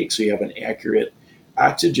whatever it takes so you have an accurate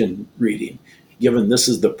oxygen reading, given this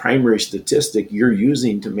is the primary statistic you're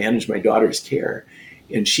using to manage my daughter's care?"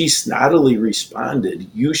 And she snottily responded,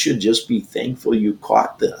 "You should just be thankful you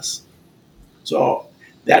caught this." So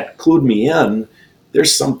that clued me in.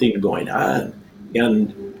 There's something going on.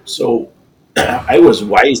 And so I was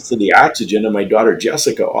wise to the oxygen, and my daughter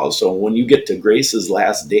Jessica also. When you get to Grace's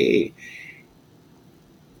last day,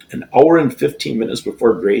 an hour and 15 minutes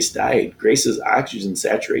before Grace died, Grace's oxygen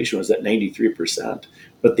saturation was at 93%.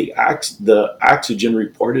 But the oxygen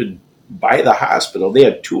reported by the hospital, they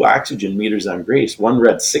had 2 oxygen meters on Grace. One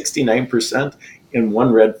read 69% and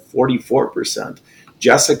one read 44%.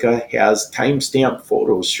 Jessica has timestamp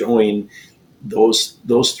photos showing those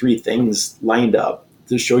 3 things lined up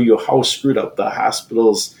to show you how screwed up the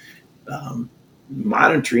hospital's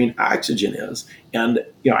monitoring oxygen is. And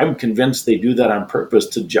I'm convinced they do that on purpose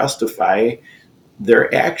to justify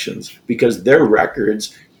their actions, because their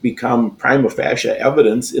records become prima facie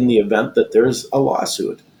evidence in the event that there's a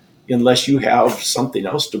lawsuit, unless you have something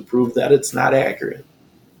else to prove that it's not accurate.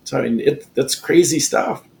 So I mean, that's crazy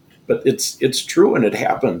stuff, but it's true, and it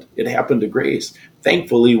happened. It happened to Grace.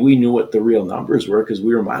 Thankfully, we knew what the real numbers were because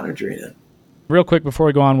we were monitoring it. Real quick before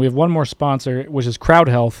we go on, we have one more sponsor, which is Crowd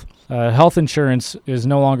Health. Health insurance is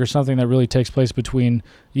no longer something that really takes place between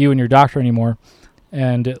you and your doctor anymore.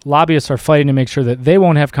 And lobbyists are fighting to make sure that they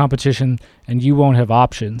won't have competition and you won't have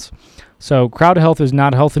options. So Crowd Health is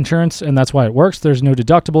not health insurance, and that's why it works. There's no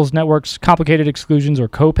deductibles, networks, complicated exclusions, or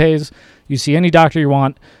co-pays. You see any doctor you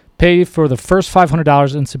want, pay for the first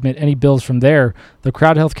 $500 and submit any bills from there. The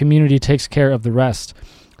Crowd Health community takes care of the rest.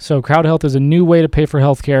 So Crowd Health is a new way to pay for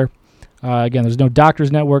health care. Again, there's no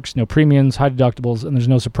doctors' networks, no premiums, high deductibles, and there's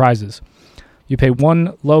no surprises. You pay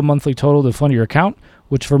one low monthly total to fund your account,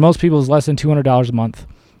 which for most people is less than $200 a month.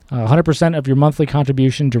 100% of your monthly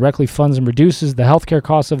contribution directly funds and reduces the healthcare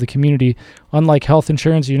costs of the community. Unlike health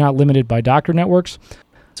insurance, you're not limited by doctor networks.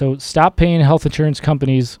 So stop paying health insurance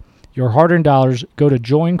companies your hard-earned dollars. Go to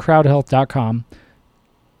joincrowdhealth.com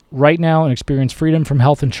right now and experience freedom from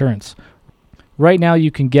health insurance. Right now,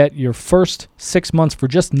 you can get your first 6 months for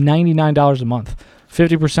just $99 a month,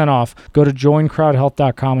 50% off. Go to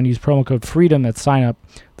joincrowdhealth.com and use promo code FREEDOM at sign up.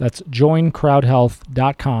 That's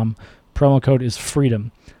joincrowdhealth.com. Promo code is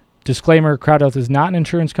FREEDOM. Disclaimer, CrowdHealth is not an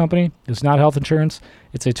insurance company. It's not health insurance.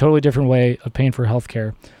 It's a totally different way of paying for health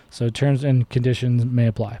care. So terms and conditions may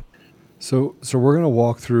apply. So we're going to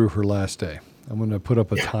walk through her last day. I'm going to put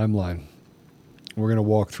up a timeline. We're going to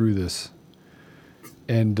walk through this.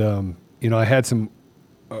 And, I had some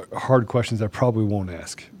hard questions I probably won't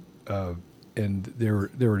ask. And there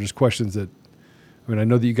were just questions that, I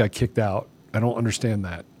know that you got kicked out. I don't understand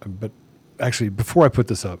that. But actually, before I put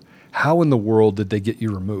this up, how in the world did they get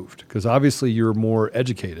you removed? Because obviously you're more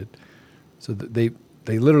educated. So that they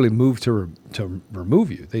literally moved to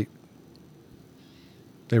remove you. They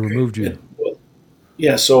removed you.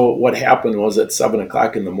 Yeah, so what happened was at 7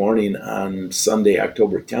 o'clock in the morning on Sunday,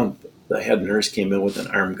 October 10th, the head nurse came in with an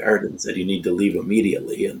armed guard and said, you need to leave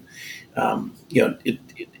immediately. And,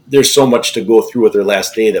 there's so much to go through with her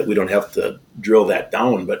last day that we don't have to drill that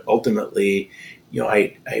down. But ultimately,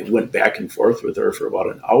 I went back and forth with her for about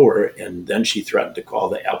an hour, and then she threatened to call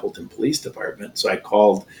the Appleton Police Department. So I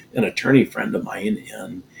called an attorney friend of mine,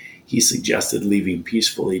 and he suggested leaving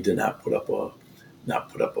peacefully to not put up a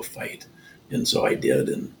fight. And so I did.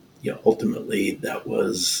 And, ultimately that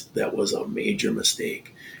was a major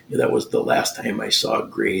mistake. That was the last time I saw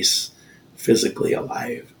Grace physically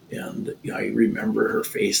alive. And I remember her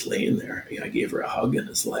face laying there. I gave her a hug, and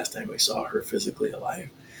it's the last time I saw her physically alive.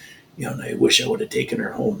 And I wish I would have taken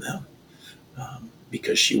her home then,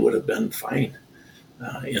 because she would have been fine.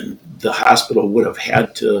 And the hospital would have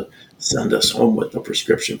had to send us home with a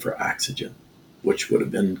prescription for oxygen, which would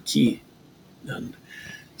have been key. And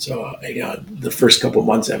so the first couple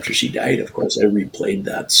months after she died, of course, I replayed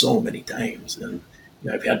that so many times, and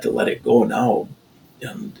I've had to let it go now.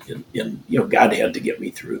 And God had to get me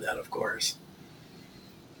through that, of course.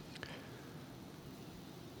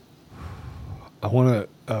 I want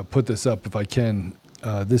to put this up if I can.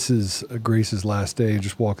 This is Grace's last day.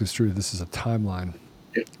 Just walk us through. This is a timeline.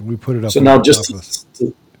 We put it up. So now just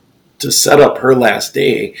to set up her last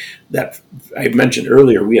day, that I mentioned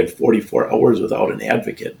earlier, we had 44 hours without an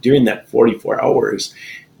advocate. During that 44 hours,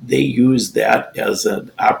 they used that as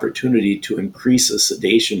an opportunity to increase a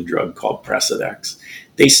sedation drug called Precedex.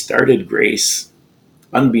 They started Grace,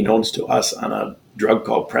 unbeknownst to us, on a drug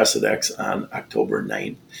called Precedex on October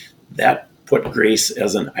 9th. That put Grace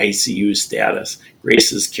as an ICU status.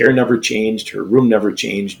 Grace's care never changed, her room never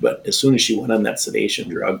changed, but as soon as she went on that sedation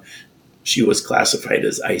drug, she was classified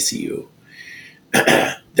as ICU.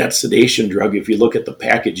 That sedation drug, if you look at the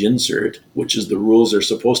package insert, which is the rules they're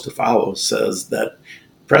supposed to follow, says that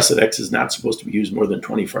Precedex is not supposed to be used more than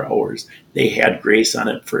 24 hours. They had Grace on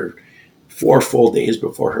it for 4 full days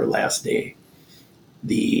before her last day.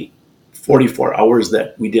 The 44 hours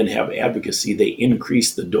that we didn't have advocacy, they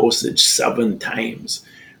increased the dosage 7 times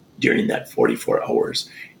during that 44 hours.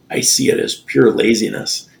 I see it as pure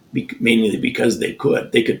laziness, mainly because they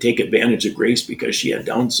could take advantage of Grace because she had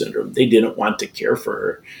Down syndrome. They didn't want to care for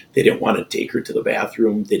her. They didn't want to take her to the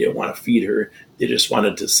bathroom. They didn't want to feed her. They just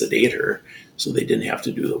wanted to sedate her so they didn't have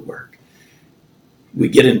to do the work. We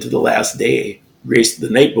get into the last day. Grace, the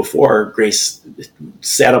night before, Grace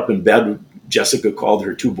sat up in bed. Jessica called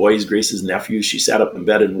her 2 boys, Grace's nephews. She sat up in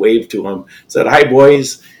bed and waved to them, said, "Hi,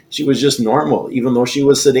 boys." She was just normal, even though she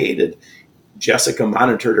was sedated. Jessica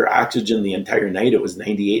monitored her oxygen the entire night. It was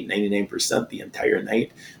 98, 99% the entire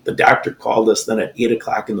night. The doctor called us then at 8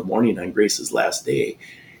 o'clock in the morning on Grace's last day,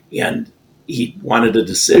 and he wanted a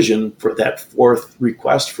decision for that 4th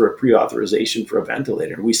request for a pre-authorization for a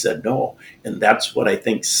ventilator. And we said no. And that's what I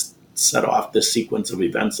think set off the sequence of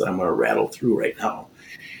events that I'm going to rattle through right now.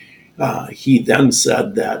 He then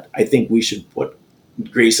said that I think we should put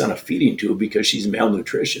Grace on a feeding tube because she's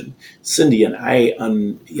malnutrition. Cindy and I,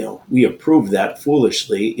 we approved that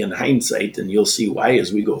foolishly in hindsight, and you'll see why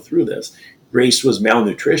as we go through this. Grace was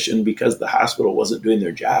malnutrition because the hospital wasn't doing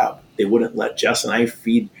their job. They wouldn't let Jess and I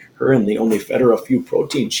feed her, and they only fed her a few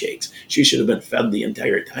protein shakes. She should have been fed the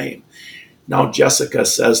entire time. Now Jessica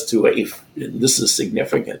says and this is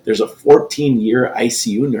significant, there's a 14-year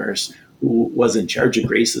ICU nurse who was in charge of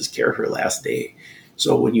Grace's care her last day.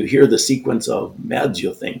 So when you hear the sequence of meds,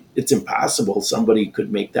 you'll think it's impossible somebody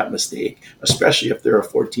could make that mistake, especially if they're a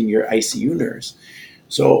 14-year ICU nurse.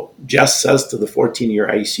 So Jess says to the 14-year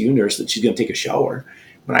ICU nurse that she's going to take a shower.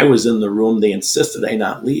 When I was in the room, they insisted I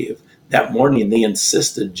not leave. That morning, they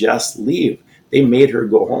insisted just leave. They made her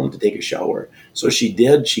go home to take a shower. So she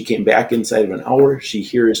did. She came back inside of an hour. She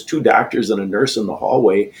hears 2 doctors and a nurse in the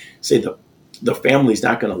hallway say the family's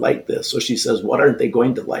not going to like this. So she says, what aren't they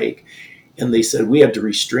going to like? And they said, we had to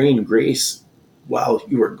restrain Grace while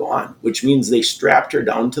you were gone, which means they strapped her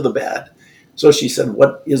down to the bed. So she said,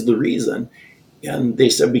 what is the reason? And they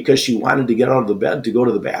said, because she wanted to get out of the bed to go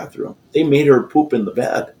to the bathroom. They made her poop in the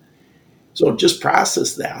bed. So just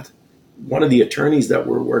process that. One of the attorneys that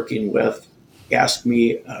we're working with asked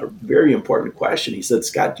me a very important question. He said,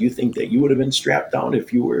 Scott, do you think that you would have been strapped down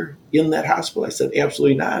if you were in that hospital? I said,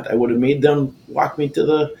 absolutely not. I would have made them walk me to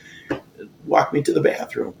the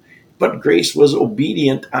bathroom. But Grace was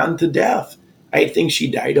obedient unto death. I think she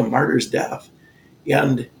died a martyr's death.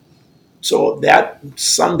 And so that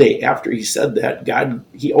Sunday after he said that, God,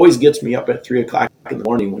 he always gets me up at 3:00 in the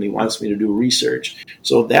morning when he wants me to do research.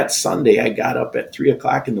 So that Sunday I got up at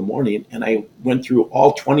 3:00 in the morning and I went through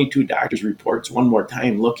all 22 doctors' reports one more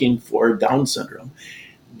time looking for Down syndrome.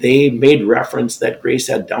 They made reference that Grace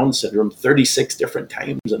had Down syndrome 36 different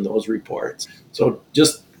times in those reports. So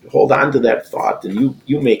just hold on to that thought and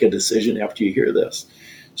you make a decision after you hear this.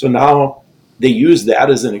 So now they use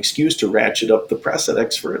that as an excuse to ratchet up the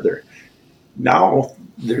Precedex further. Now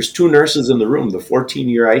there's 2 nurses in the room, the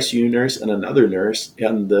 14-year ICU nurse and another nurse,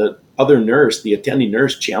 and the other nurse, the attending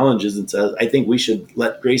nurse, challenges and says, I think we should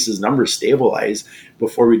let Grace's numbers stabilize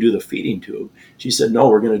before we do the feeding tube. She said, no,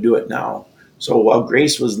 we're going to do it now. So while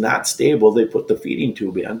Grace was not stable, they put the feeding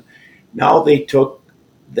tube in. Now they took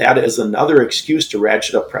that as another excuse to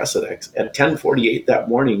ratchet up Precedex. At 10:48 that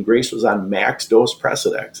morning, Grace was on max dose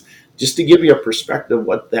Precedex. Just to give you a perspective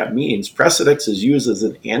what that means, Precedex is used as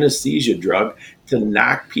an anesthesia drug to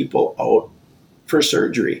knock people out for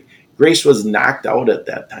surgery. Grace was knocked out at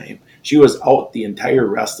that time. She was out the entire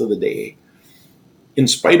rest of the day. In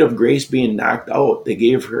spite of Grace being knocked out, they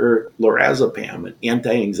gave her lorazepam, an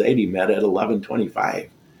anti-anxiety med, at 11:25.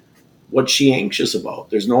 What's she anxious about?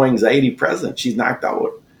 There's no anxiety present. She's knocked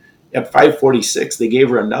out. At 5:46, they gave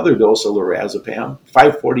her another dose of lorazepam.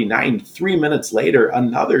 5:49, 3 minutes later,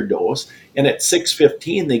 another dose. And at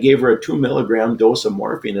 6:15, they gave her a 2 milligram dose of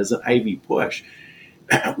morphine as an IV push.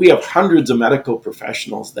 We have hundreds of medical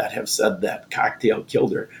professionals that have said that cocktail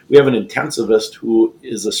killed her. We have an intensivist who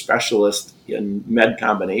is a specialist in med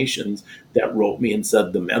combinations that wrote me and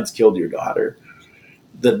said, the meds killed your daughter.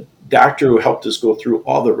 The doctor who helped us go through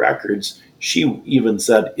all the records, she even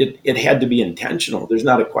said it had to be intentional. There's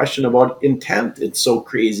not a question about intent. It's so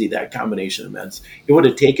crazy, that combination of meds. It would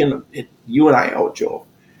have taken you and I out, Joe.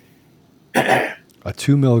 A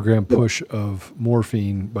 2 milligram push of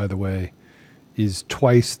morphine, by the way, is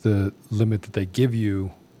twice the limit that they give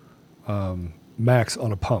you max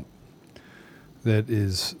on a pump that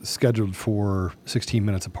is scheduled for 16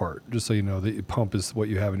 minutes apart. Just so you know, the pump is what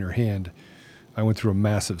you have in your hand. I went through a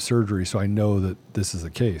massive surgery, so I know that this is the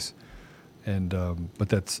case. And but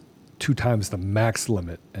that's 2 times the max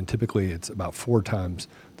limit, and typically it's about 4 times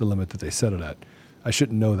the limit that they set it at. I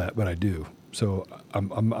shouldn't know that, but I do. So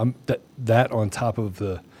I'm that on top of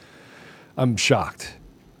the, I'm shocked.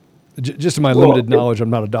 Just in my limited knowledge, I'm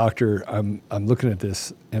not a doctor. I'm looking at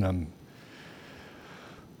this, and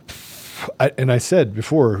I said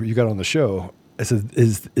before you got on the show, I said,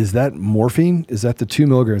 is that morphine? Is that the 2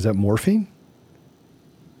 milligrams? Is that morphine?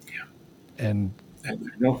 Yeah. And I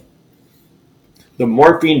know. The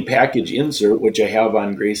morphine package insert, which I have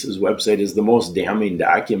on Grace's website, is the most damning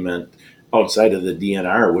document outside of the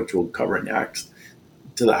DNR, which we'll cover next,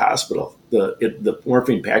 to the hospital. The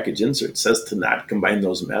morphine package insert says to not combine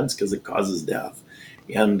those meds because it causes death.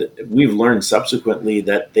 And we've learned subsequently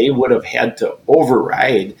that they would have had to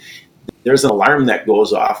override. There's an alarm that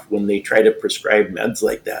goes off when they try to prescribe meds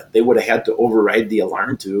like that. They would have had to override the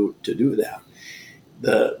alarm to do that.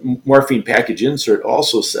 The morphine package insert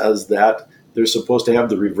also says that they're supposed to have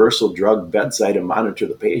the reversal drug bedside and monitor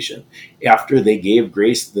the patient. After they gave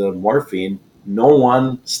Grace the morphine, no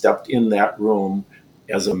one stepped in that room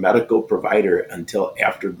as a medical provider until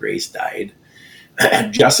after Grace died.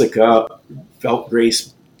 Jessica felt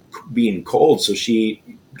Grace being cold, so she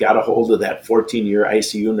got a hold of that 14-year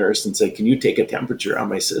ICU nurse and said, can you take a temperature on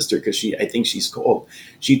my sister? Because I think she's cold.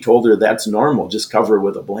 She told her that's normal, just cover her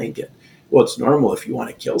with a blanket. Well, it's normal if you want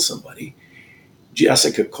to kill somebody.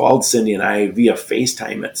 Jessica called Cindy and I via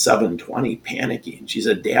FaceTime at 7:20, panicking. She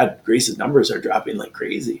said, Dad, Grace's numbers are dropping like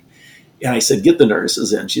crazy. And I said, get the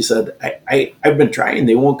nurses in. She said, I've been trying.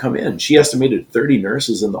 They won't come in. She estimated 30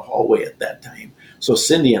 nurses in the hallway at that time. So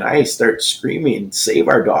Cindy and I start screaming, save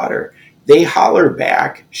our daughter. They holler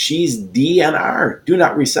back, she's DNR, do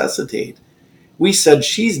not resuscitate. We said,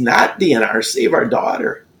 she's not DNR, save our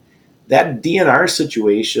daughter. That DNR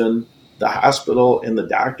situation, the hospital and the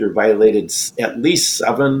doctor violated at least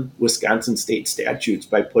 7 Wisconsin state statutes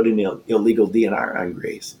by putting illegal DNR on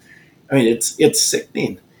Grace. I mean, it's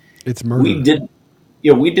sickening. It's murder. We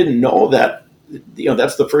didn't know that.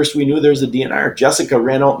 That's the first we knew there was a DNR. Jessica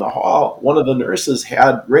ran out in the hall. One of the nurses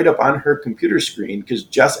had right up on her computer screen, because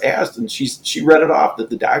Jess asked, and she read it off, that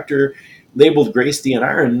the doctor labeled Grace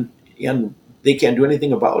DNR, and they can't do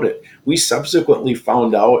anything about it. We subsequently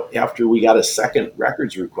found out, after we got a second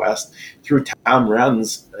records request through Tom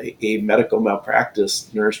Renz, a medical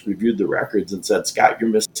malpractice nurse, reviewed the records and said, Scott,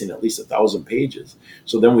 you're missing at least 1,000 pages.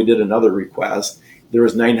 So then we did another request. There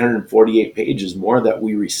was 948 pages more that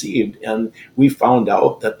we received, and we found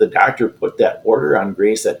out that the doctor put that order on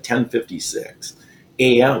Grace at 10:56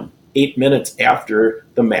 a.m., 8 minutes after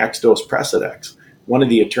the max dose Precedex. One of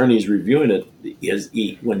the attorneys reviewing it,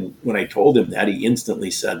 when I told him that, he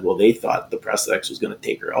instantly said, well, they thought the Precedex was going to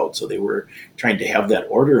take her out, so they were trying to have that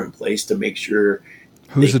order in place to make sure.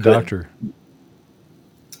 Who's the doctor?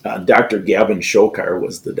 Dr. Gavin Shokar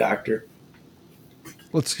was the doctor.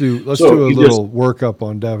 Let's do a little workup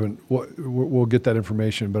on Devin. We'll get that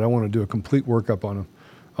information, but I want to do a complete workup on him.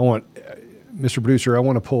 I want, Mr. Producer, I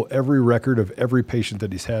want to pull every record of every patient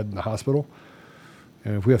that he's had in the hospital.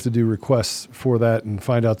 And if we have to do requests for that and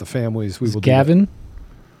find out the families, we will Gavin? do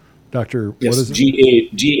that. Dr. Yes, what is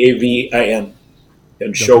it? Gavin.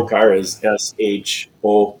 And Shokar is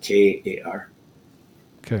Shokar.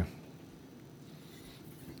 Okay.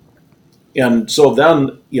 And so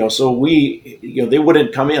then, so we, they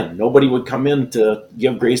wouldn't come in. Nobody would come in to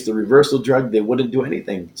give Grace the reversal drug. They wouldn't do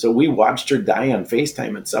anything. So we watched her die on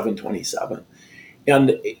FaceTime at 7:27.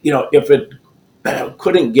 And, if it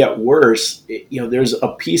couldn't get worse, there's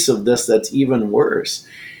a piece of this that's even worse.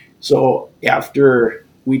 So after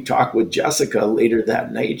we talked with Jessica later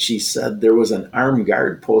that night, she said there was an armed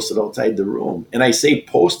guard posted outside the room. And I say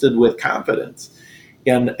posted with confidence.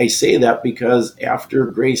 And I say that because after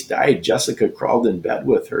Grace died, Jessica crawled in bed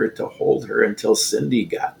with her to hold her until Cindy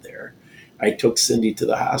got there. I took Cindy to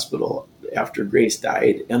the hospital after Grace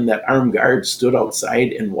died, and that armed guard stood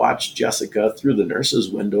outside and watched Jessica through the nurse's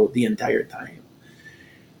window the entire time.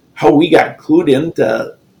 How we got clued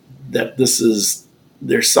into that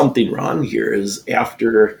there's something wrong here is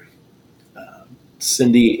after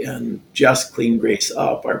Cindy and Jess cleaned Grace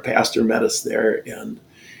up, our pastor met us there, and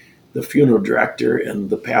the funeral director and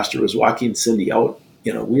the pastor was walking Cindy out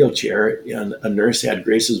in a wheelchair, and a nurse had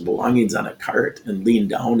Grace's belongings on a cart and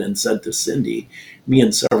leaned down and said to Cindy, me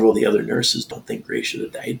and several of the other nurses don't think Grace should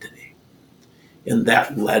have died today. And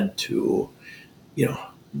that led to,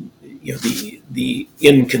 the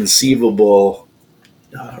inconceivable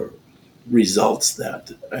results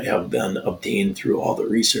that have been obtained through all the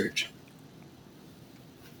research.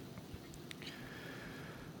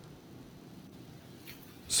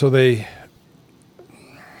 So I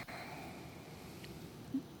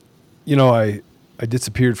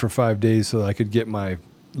disappeared for 5 days so that I could get my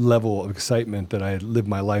level of excitement that I had lived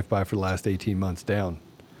my life by for the last 18 months down,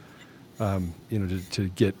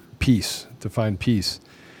 to get peace, to find peace.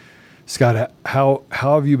 Scott, how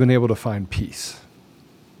have you been able to find peace?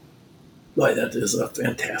 Boy, that is a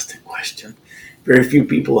fantastic question. Very few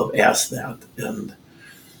people have asked that. And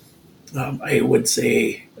I would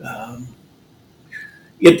say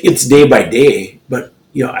it's day by day, but,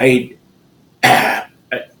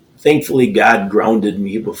 thankfully God grounded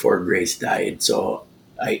me before Grace died. So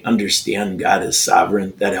I understand God is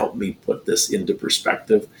sovereign. That helped me put this into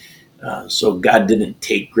perspective. So God didn't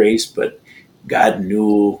take Grace, but God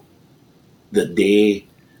knew the day,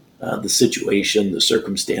 the situation, the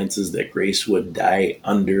circumstances that Grace would die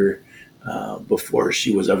under before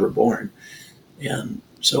she was ever born. And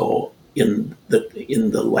so in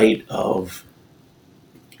the light of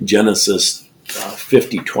Genesis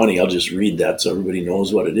 50:20, I'll just read that so everybody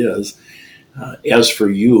knows what it is. As for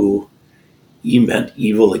you, ye meant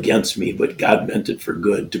evil against me, but God meant it for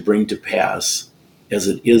good, to bring to pass, as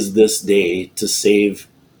it is this day, to save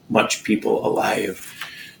much people alive.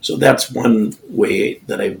 So that's one way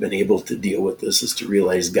that I've been able to deal with this, is to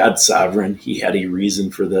realize God's sovereign. He had a reason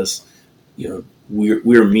for this.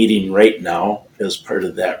 We're meeting right now as part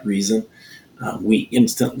of that reason. We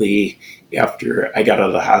instantly, after I got out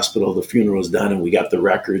of the hospital, the funeral was done and we got the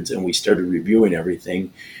records and we started reviewing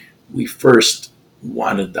everything. We first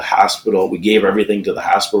wanted the hospital. We gave everything to the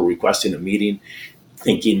hospital, requesting a meeting,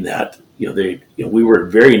 thinking that, we were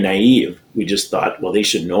very naive. We just thought, well, they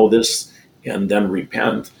should know this and then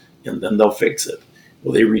repent and then they'll fix it.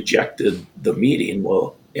 Well, they rejected the meeting.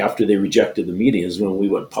 Well, after they rejected the meeting is when we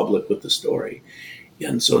went public with the story.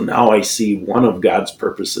 And so now I see one of God's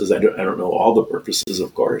purposes. I don't know all the purposes,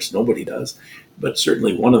 of course, nobody does, but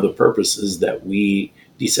certainly one of the purposes that we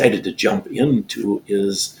decided to jump into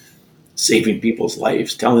is saving people's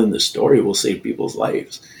lives. Telling the story will save people's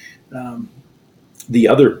lives. The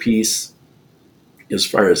other piece, as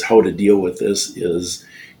far as how to deal with this, is,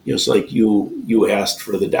 it's like you asked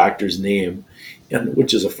for the doctor's name, and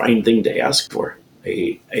which is a fine thing to ask for.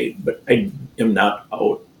 But I am not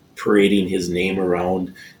out parading his name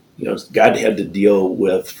around. God had to deal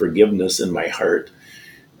with forgiveness in my heart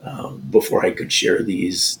before I could share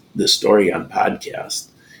this story on podcast.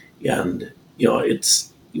 And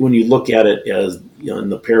it's, when you look at it as in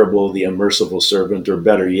the parable of the unmerciful servant, or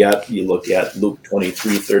better yet, you look at Luke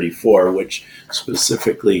 23:34, which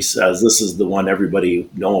specifically says, this is the one everybody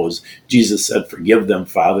knows. Jesus said, "Forgive them,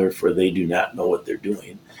 Father, for they do not know what they're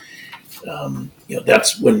doing."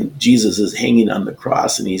 That's when Jesus is hanging on the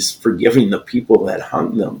cross and he's forgiving the people that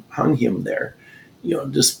hung him there.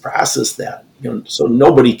 Just process that. So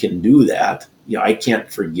nobody can do that. I can't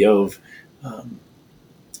forgive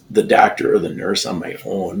the doctor or the nurse on my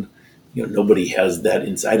own. Nobody has that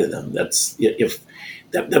inside of them. That's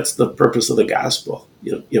the purpose of the gospel.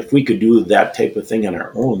 If we could do that type of thing on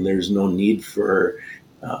our own, there's no need for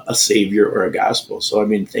a savior or a gospel. So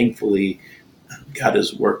thankfully, God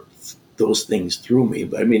has worked those things through me,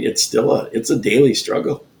 but it's still it's a daily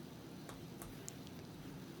struggle.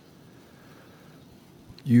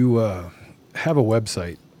 You have a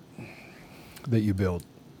website that you built.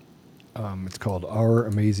 It's called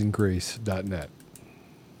ouramazinggrace.net.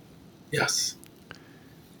 Yes.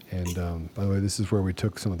 And by the way, this is where we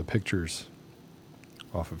took some of the pictures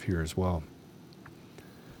off of here as well.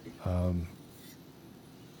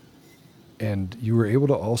 And you were able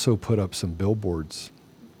to also put up some billboards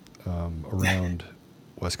around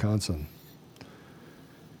Wisconsin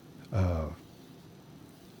that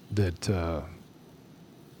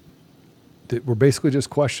were basically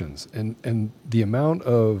just questions. And the amount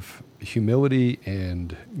of humility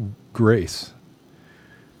and grace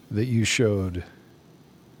that you showed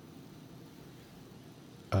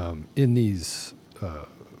in these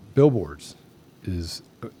billboards is,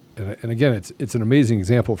 and again, it's an amazing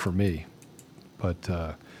example for me.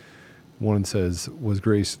 But one says, "Was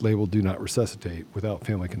grace labeled 'Do not resuscitate without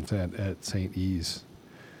family consent at St. E's,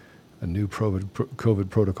 a new COVID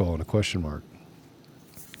protocol," and a question mark.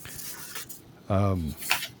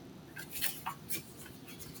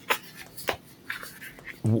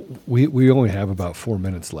 We only have about 4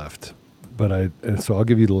 minutes left, so I'll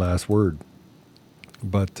give you the last word.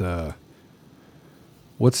 But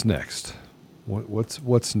what's next?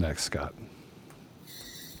 What's next, Scott?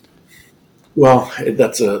 Well,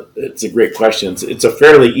 it's a great question. It's a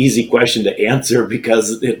fairly easy question to answer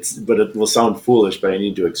but it will sound foolish, but I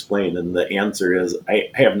need to explain. And the answer is, I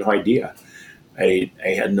have no idea. I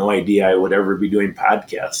had no idea I would ever be doing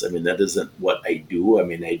podcasts. That isn't what I do.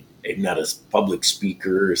 I'm not a public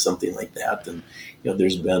speaker or something like that. And,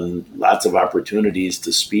 there's been lots of opportunities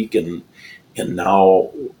to speak, and now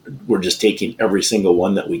we're just taking every single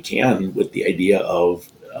one that we can with the idea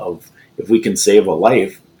of if we can save a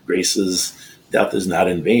life, Grace's death is not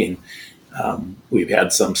in vain. We've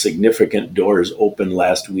had some significant doors open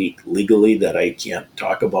last week legally that I can't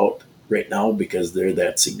talk about right now because they're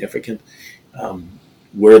that significant.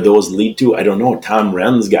 Where those lead to, I don't know. Tom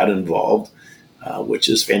Renz got involved, which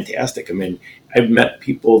is fantastic. I've met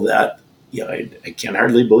people that, I can't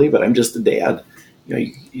hardly believe it. I'm just a dad.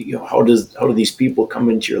 How do these people come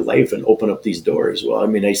into your life and open up these doors? Well,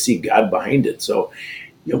 I see God behind it. So,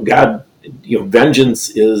 God, vengeance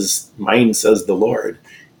is mine, says the Lord.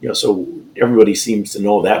 So everybody seems to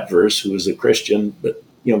know that verse who is a Christian, but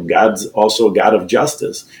God's also a God of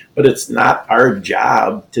justice. But it's not our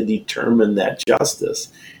job to determine that justice.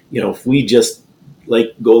 If we just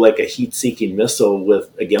go like a heat-seeking missile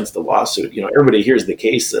against a lawsuit, everybody hears the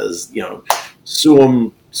case says,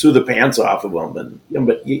 sue the pants off of them,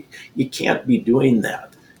 but you can't be doing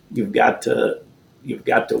that. You've got to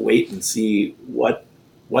wait and see what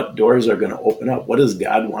doors are going to open up. What does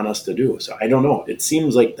God want us to do? So I don't know. It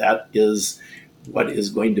seems like that is what is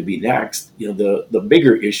going to be next. The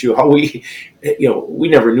bigger issue, how we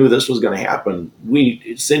never knew this was going to happen.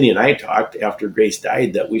 Cindy and I talked after Grace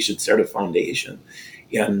died that we should start a foundation,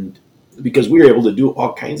 and because we were able to do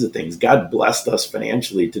all kinds of things. God blessed us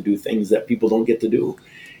financially to do things that people don't get to do.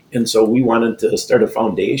 And so we wanted to start a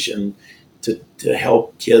foundation to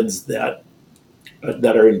help kids that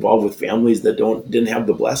are involved with families that didn't have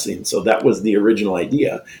the blessing. So that was the original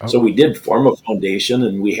idea. Oh. So we did form a foundation,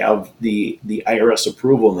 and we have the IRS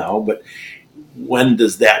approval now. But when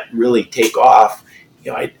does that really take off?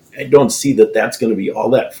 I don't see that that's going to be all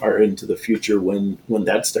that far into the future when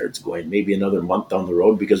that starts going, maybe another month down the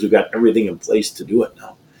road, because we've got everything in place to do it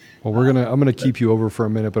now. Well, I'm gonna keep you over for a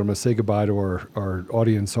minute, but I'm gonna say goodbye to our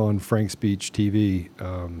audience on Frank's Beach TV.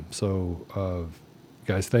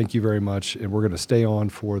 Guys, thank you very much, and we're gonna stay on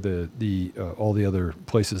for the all the other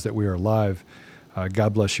places that we are live.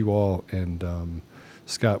 God bless you all, and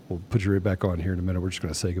Scott, we'll put you right back on here in a minute. We're just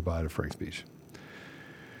gonna say goodbye to Frank's Beach.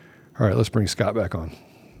 All right, let's bring Scott back on.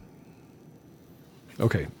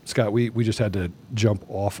 Okay, Scott, we just had to jump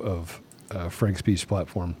off of Frank's Beach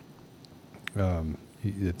platform.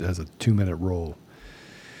 It has a 2-minute roll.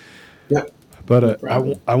 Yeah. But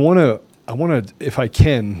I want to, if I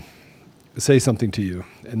can, say something to you,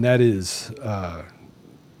 and that is,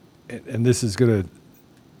 and this is going to,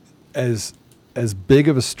 as big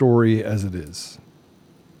of a story as it is,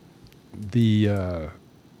 and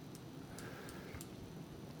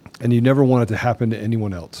you never want it to happen to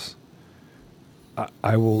anyone else.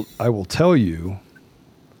 I will tell you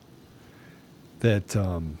that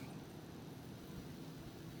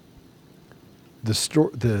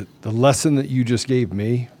the lesson that you just gave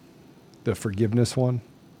me, the forgiveness one,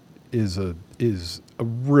 is a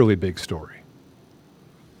really big story.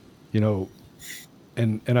 You know,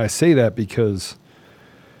 and I say that because,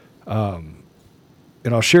 and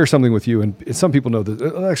I'll share something with you, and some people know this.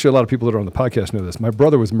 Actually, a lot of people that are on the podcast know this. My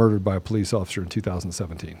brother was murdered by a police officer in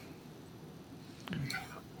 2017.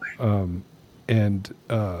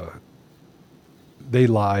 They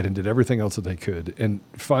lied and did everything else that they could. And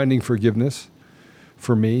finding forgiveness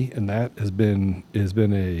for me, and that has been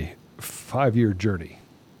a 5-year journey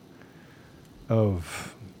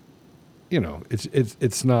of, you know,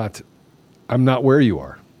 it's not, I'm not where you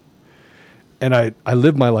are. And I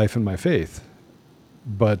live my life in my faith,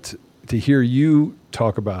 but to hear you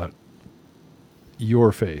talk about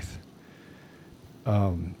your faith,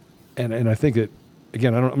 and I think that,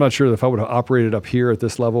 again, I'm not sure if I would have operated up here at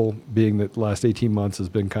this level, being that the last 18 months has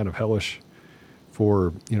been kind of hellish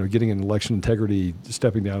for, you know, getting an election integrity,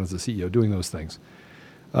 stepping down as the CEO, doing those things.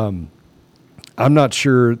 I'm not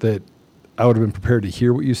sure that I would have been prepared to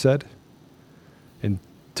hear what you said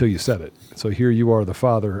until you said it. So here you are, the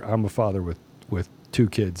father. I'm a father with 2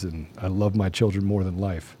 kids, and I love my children more than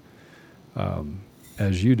life,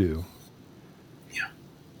 as you do.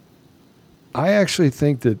 I actually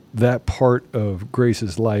think that part of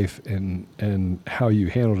Grace's life and how you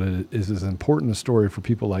handled it is as important a story for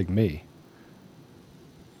people like me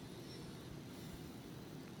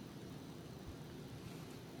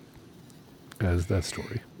as that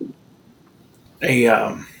story.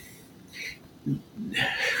 I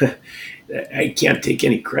can't take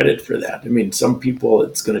any credit for that. I mean, some people,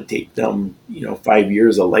 it's going to take them, 5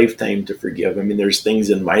 years, a lifetime to forgive. I mean, there's things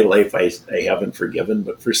in my life I haven't forgiven,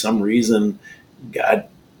 but for some reason, God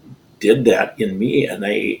did that in me. And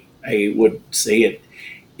I would say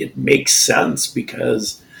it makes sense,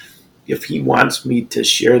 because if he wants me to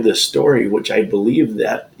share this story, which I believe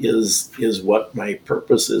that is what my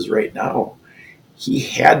purpose is right now, he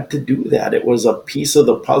had to do that. It was a piece of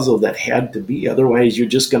the puzzle that had to be. Otherwise, you're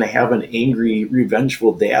just going to have an angry,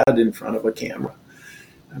 revengeful dad in front of a camera.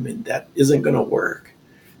 I mean, that isn't going to work.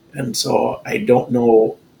 And so I don't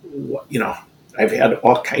know, I've had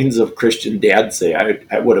all kinds of Christian dads say,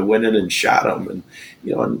 I would have went in and shot him. And,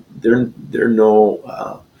 and they're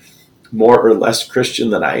no more or less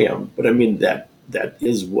Christian than I am. But I mean, that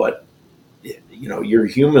is what, your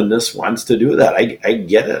humanness wants to do that. I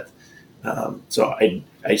get it. So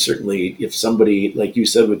I certainly, if somebody, like you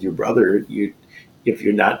said with your brother, if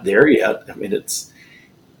you're not there yet, I mean,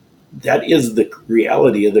 that is the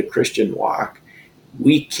reality of the Christian walk.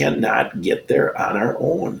 We cannot get there on our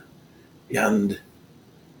own. And,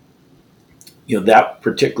 that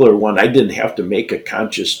particular one, I didn't have to make a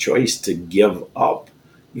conscious choice to give up.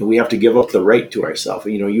 We have to give up the right to ourselves.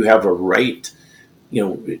 You have a right,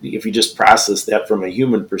 if you just process that from a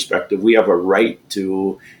human perspective, we have a right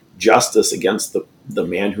to justice against the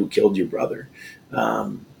man who killed your brother.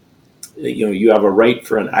 You have a right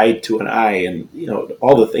for an eye to an eye, and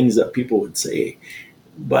all the things that people would say.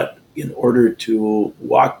 But in order to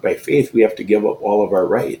walk by faith, we have to give up all of our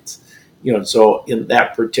rights. So in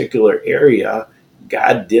that particular area,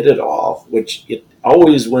 God did it all, which it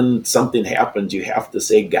always, when something happens, you have to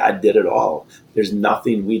say God did it all. There's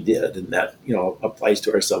nothing we did, and that applies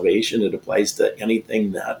to our salvation. It applies to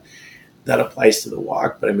anything that applies to the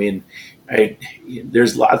walk. But I mean,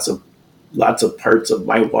 there's lots of parts of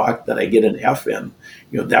my walk that I get an F in.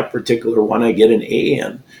 That particular one I get an A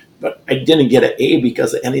in. But I didn't get an A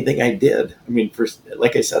because of anything I did. I mean,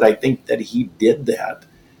 like I said, I think that he did that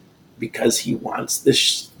because he wants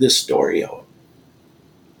this story out.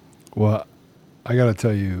 Well, I got to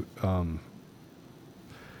tell you,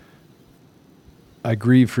 I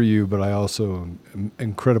grieve for you, but I also am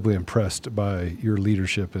incredibly impressed by your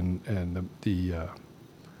leadership and the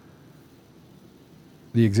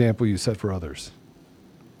example you set for others.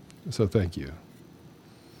 So thank you.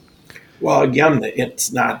 Well, again,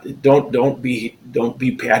 it's not. Don't be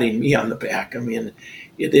patting me on the back. I mean,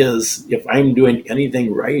 it is. If I'm doing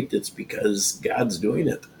anything right, it's because God's doing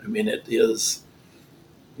it. I mean, it is.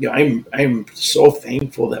 You know, I'm so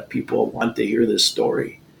thankful that people want to hear this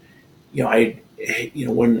story. You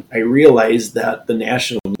know, when I realized that the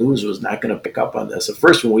national news was not going to pick up on this, at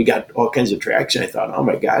first when we got all kinds of traction, I thought, oh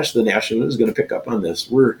my gosh, the national news is going to pick up on this.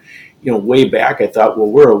 We're, you know, way back, I thought, well,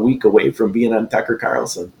 we're a week away from being on Tucker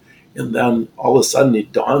Carlson. And then all of a sudden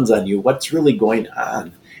it dawns on you, what's really going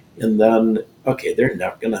on? And then, okay,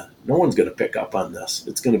 no one's going to pick up on this.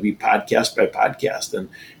 It's going to be podcast by podcast. And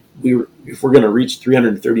if we're going to reach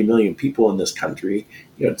 330 million people in this country,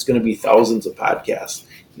 you know, it's going to be thousands of podcasts.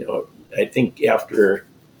 You know, I think after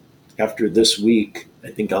this week, I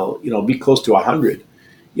think I'll, you know, be close to 100.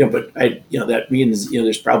 You know, but that means, you know,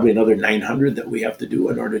 there's probably another 900 that we have to do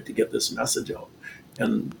in order to get this message out.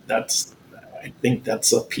 And I think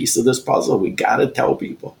that's a piece of this puzzle. We got to tell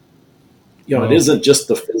people. You know, It isn't just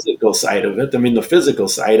the physical side of it. I mean, the physical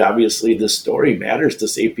side, obviously, this story matters to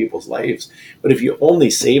save people's lives. But if you only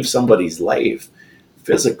save somebody's life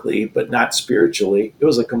physically, but not spiritually, it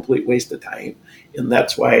was a complete waste of time. And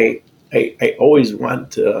that's why I always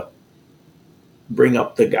want to bring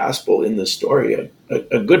up the gospel in this story.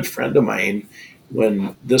 A good friend of mine,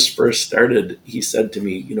 when this first started, he said to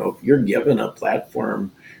me, you know, if you're given a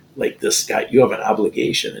platform like this, Scott, you have an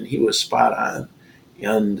obligation. And he was spot on.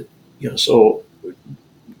 And, you know, so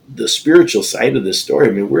the spiritual side of this story,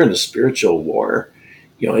 I mean, we're in a spiritual war.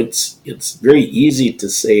 You know, it's very easy to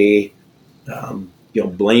say, you know,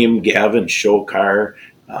 blame Gavin Shokar,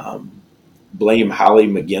 blame Holly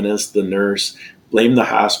McGinnis, the nurse, blame the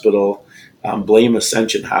hospital, blame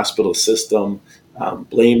Ascension Hospital System,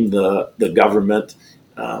 blame the government,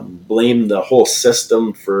 blame the whole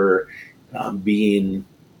system for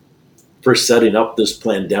setting up this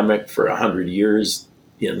pandemic for 100 years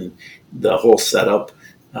in the whole setup,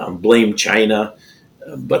 blame China.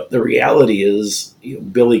 But the reality is, you know,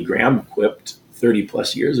 Billy Graham quipped 30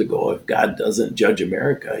 plus years ago, if God doesn't judge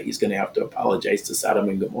America, he's going to have to apologize to Sodom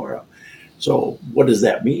and Gomorrah. So what does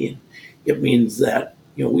that mean? It means that,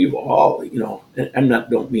 you know, we've all, you know,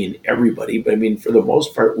 don't mean everybody, but I mean, for the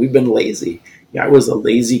most part, we've been lazy. I was a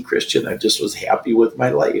lazy Christian. I just was happy with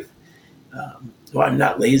my life. Well, I'm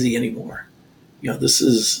not lazy anymore. You know, this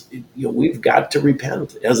is, you know, we've got to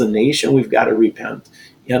repent. As a nation, we've got to repent.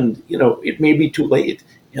 And, you know, it may be too late.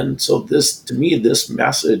 And so this, to me, this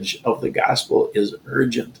message of the gospel is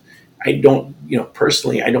urgent. I don't, you know,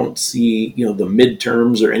 personally, I don't see, you know, the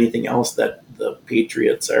midterms or anything else that the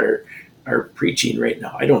patriots are preaching right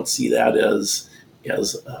now. I don't see that as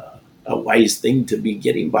a wise thing to be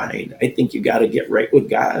getting behind. I think you got to get right with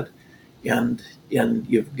God, and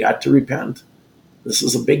you've got to repent. This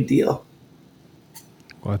is a big deal.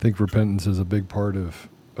 Well, I think repentance is a big part of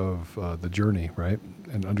the journey, right?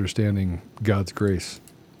 And understanding God's grace.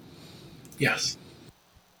 Yes.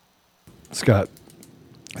 Scott,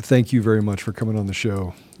 thank you very much for coming on the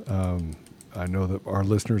show. I know that our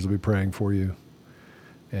listeners will be praying for you,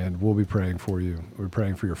 and we'll be praying for you. We're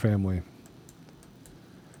praying for your family.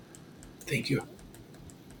 Thank you.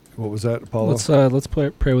 What was that, Apollo? Let's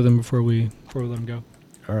pray with him before we let him go.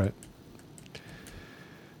 All right.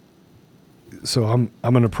 So I'm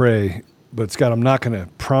going to pray, but Scott, I'm not going to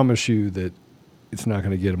promise you that it's not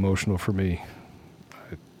going to get emotional for me.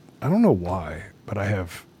 I don't know why, but I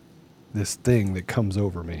have this thing that comes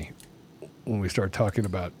over me when we start talking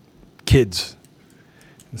about kids,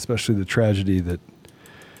 especially the tragedy that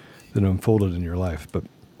unfolded in your life. But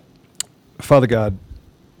Father God,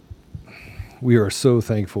 we are so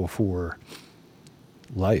thankful for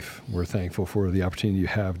life. We're thankful for the opportunity you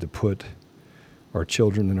have to put our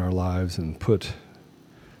children in our lives and put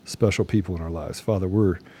special people in our lives. Father,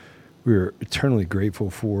 we're eternally grateful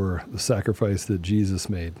for the sacrifice that Jesus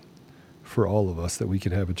made for all of us, that we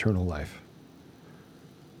could have eternal life.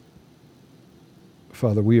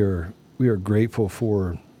 Father, we are grateful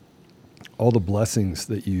for all the blessings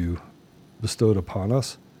that you bestowed upon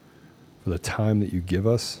us, for the time that you give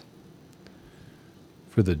us,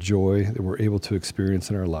 for the joy that we're able to experience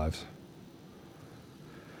in our lives.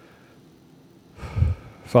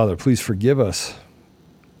 Father, please forgive us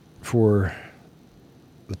for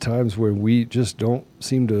the times where we just don't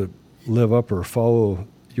seem to live up or follow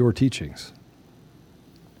your teachings.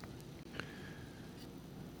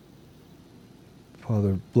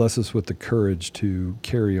 Father, bless us with the courage to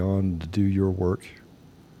carry on to do your work.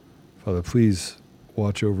 Father, please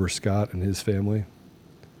watch over Scott and his family.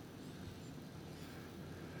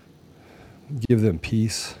 Give them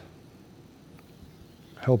peace.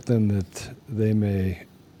 Help them that they may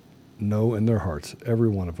know in their hearts, every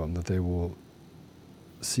one of them, that they will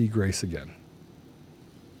see grace again.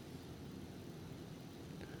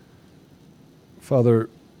 Father,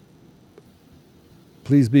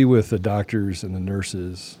 please be with the doctors and the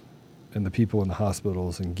nurses and the people in the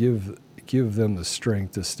hospitals, and give them the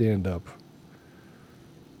strength to stand up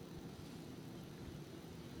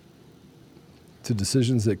to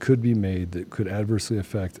decisions that could be made that could adversely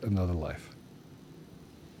affect another life.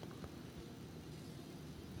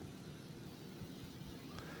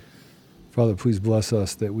 Father, please bless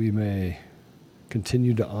us that we may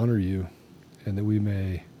continue to honor you and that we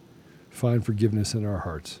may find forgiveness in our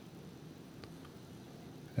hearts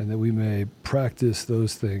and that we may practice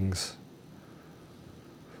those things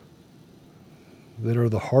that are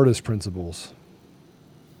the hardest principles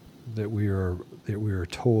that we are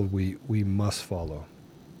told we must follow.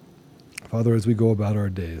 Father, as we go about our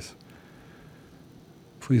days,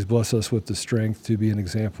 please bless us with the strength to be an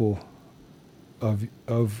example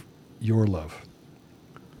of your love.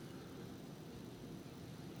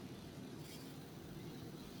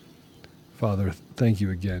 Father, thank you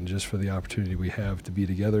again just for the opportunity we have to be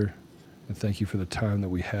together, and thank you for the time that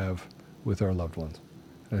we have with our loved ones.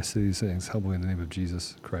 And I say these things humbly in the name of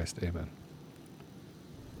Jesus Christ. Amen.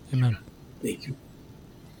 Amen. Thank you.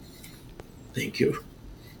 Thank you.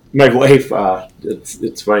 My wife,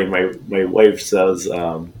 it's funny, my wife says,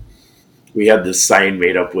 we had this sign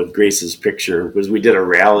made up with Grace's picture because we did a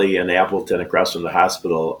rally in Appleton across from the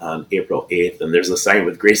hospital on April 8th. And there's a sign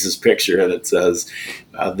with Grace's picture and it says,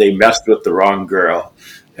 they messed with the wrong girl.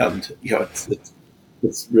 And,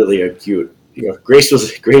 it's really a cute, Grace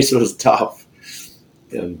was tough.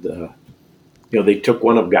 And, they took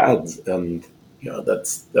one of God's, and,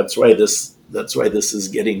 that's why this is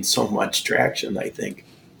getting so much traction, I think.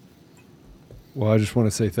 Well, I just want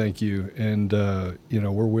to say thank you. And,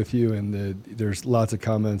 we're with you. And there's lots of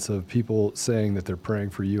comments of people saying that they're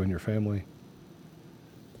praying for you and your family.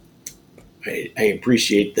 I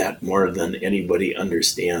appreciate that more than anybody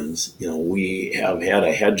understands. We have had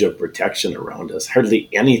a hedge of protection around us. Hardly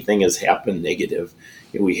anything has happened negative.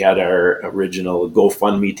 We had our original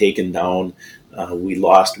GoFundMe taken down. We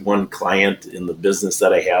lost one client in the business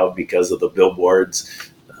that I have because of the billboards.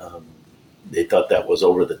 They thought that was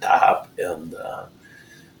over the top, and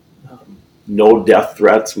no death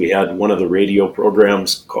threats. We had one of the radio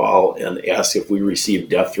programs call and ask if we received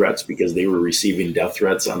death threats because they were receiving death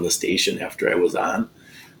threats on the station after I was on.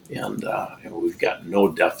 And we've got no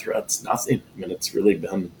death threats, nothing. I mean, it's really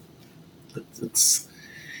been, it's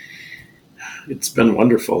been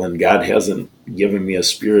wonderful, and God hasn't given me a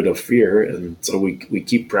spirit of fear. And so we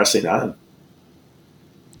keep pressing on.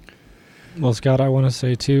 Well, Scott, I want to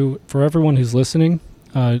say, too, for everyone who's listening,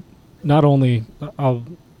 not only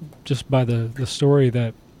just by the story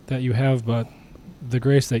that you have, but the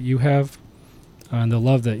grace that you have and the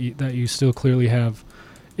love that you still clearly have,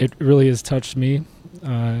 it really has touched me.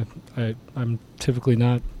 I'm typically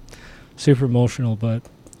not super emotional, but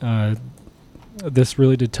this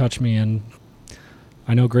really did touch me, and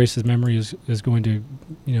I know Grace's memory is going to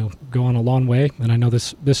go on a long way, and I know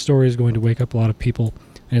this story is going to wake up a lot of people,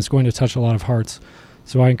 and it's going to touch a lot of hearts.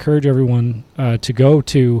 So I encourage everyone to go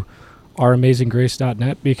to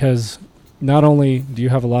ouramazinggrace.net, because not only do you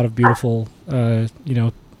have a lot of beautiful,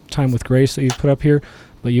 time with Grace that you've put up here,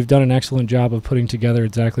 but you've done an excellent job of putting together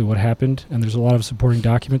exactly what happened, and there's a lot of supporting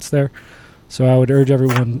documents there. So I would urge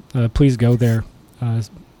everyone, please go there,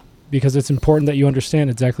 because it's important that you understand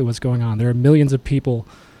exactly what's going on. There are millions of people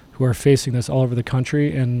who are facing this all over the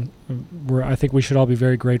country, and I think we should all be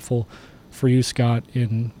very grateful for you, Scott,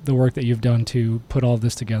 in the work that you've done to put all of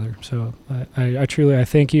this together. So I truly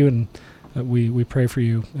thank you, and we pray for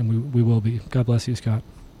you, and we will be. God bless you, Scott.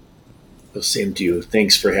 Well, same to you.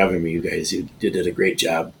 Thanks for having me, you guys. You did a great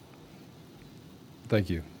job. Thank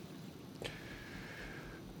you.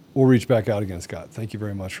 We'll reach back out again, Scott. Thank you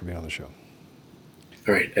very much for being on the show.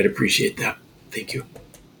 All right. I'd appreciate that. Thank you.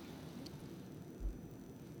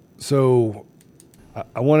 So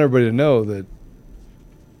I want everybody to know that,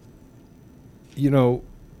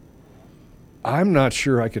 I'm not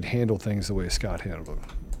sure I could handle things the way Scott handled them.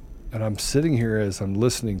 And I'm sitting here as I'm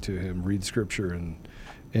listening to him read scripture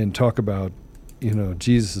and talk about,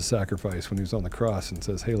 Jesus' sacrifice when he was on the cross, and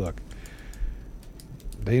says, hey, look,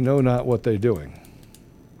 they know not what they're doing,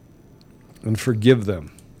 and forgive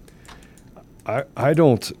them. I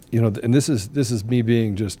don't, and this is me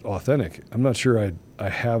being just authentic. I'm not sure I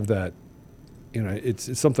have that,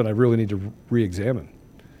 it's something I really need to re-examine,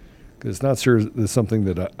 because it's not sure there's something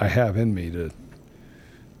that I have in me to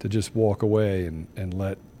just walk away and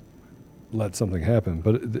let something happen.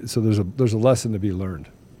 But so there's a lesson to be learned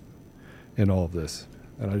in all of this.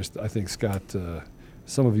 And I think, Scott,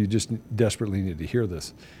 some of you just desperately need to hear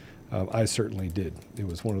this. I certainly did. It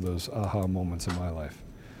was one of those aha moments in my life.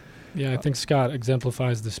 Yeah, I think Scott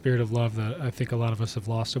exemplifies the spirit of love that I think a lot of us have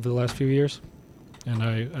lost over the last few years. And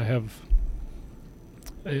I have,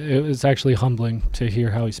 it's actually humbling to hear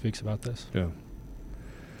how he speaks about this. Yeah.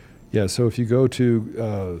 Yeah, so if you go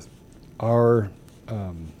to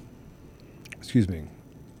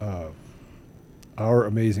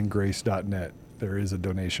ouramazinggrace.net, there is a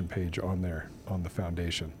donation page on there on the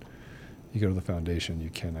foundation. You go to the foundation,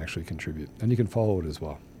 you can actually contribute, and you can follow it as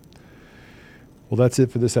well. Well, that's it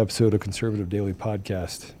for this episode of Conservative Daily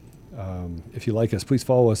Podcast. If you like us, please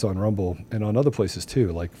follow us on Rumble and on other places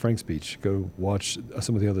too, like Frank's Beach. Go watch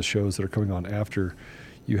some of the other shows that are coming on after.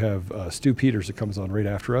 You have Stu Peters that comes on right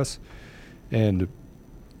after us, and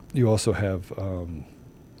you also have the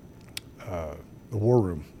War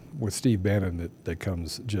Room with Steve Bannon that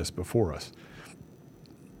comes just before us.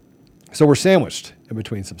 So we're sandwiched in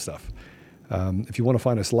between some stuff. If you want to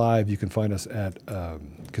find us live, you can find us at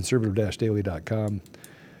conservative-daily.com,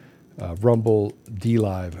 Rumble,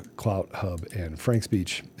 DLive, Clout Hub, and Frank's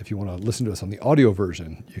Beach. If you want to listen to us on the audio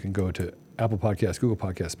version, you can go to Apple Podcasts, Google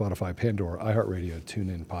Podcasts, Spotify, Pandora, iHeartRadio,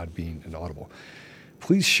 TuneIn, Podbean, and Audible.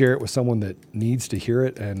 Please share it with someone that needs to hear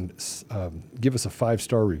it, and give us a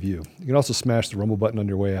 5-star review. You can also smash the Rumble button on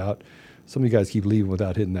your way out. Some of you guys keep leaving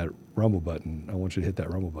without hitting that Rumble button. I want you to hit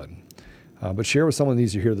that Rumble button. But share with someone that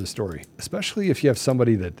needs to hear this story, especially if you have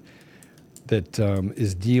somebody that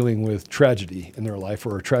is dealing with tragedy in their life,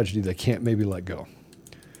 or a tragedy they can't maybe let go.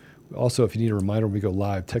 Also, if you need a reminder when we go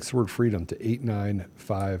live, text the word freedom to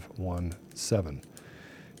 89517.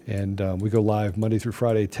 And we go live Monday through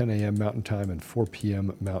Friday, 10 a.m. Mountain Time and 4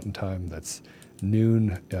 p.m. Mountain Time. That's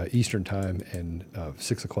noon Eastern Time and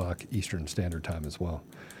 6 o'clock Eastern Standard Time as well.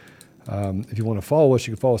 If you want to follow us,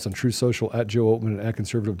 you can follow us on Truth Social at Joe Oatman and at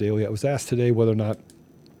Conservative Daily. I was asked today whether or not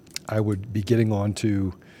I would be getting on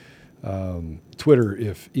to Twitter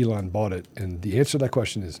if Elon bought it. And the answer to that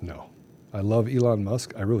question is no. I love Elon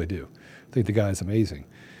Musk. I really do. I think the guy is amazing.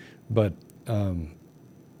 But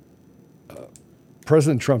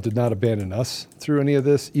President Trump did not abandon us through any of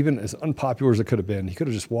this. Even as unpopular as it could have been, he could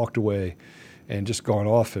have just walked away and just gone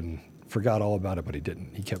off and forgot all about it, but he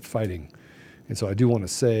didn't. He kept fighting. And so I do want to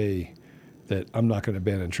say that I'm not going to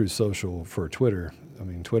abandon Truth Social for Twitter. I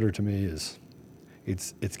mean, Twitter to me is,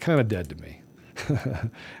 it's kind of dead to me,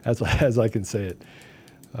 as I can say it.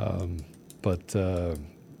 But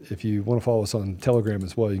if you want to follow us on Telegram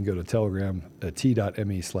as well, you can go to Telegram at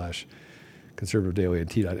t.me/Conservative Daily and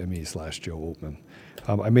t.me/Joe Oatman.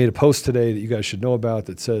 I made a post today that you guys should know about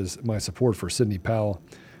that says my support for Sidney Powell.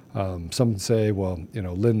 Some say, well,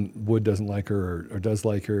 Lynn Wood doesn't like her or does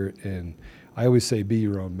like her, and I always say, be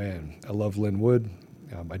your own man. I love Lynn Wood.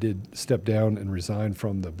 I did step down and resign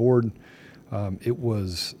from the board.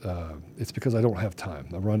 It's because I don't have time.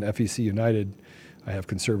 I run FEC United. I have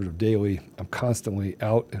Conservative Daily. I'm constantly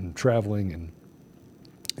out and traveling,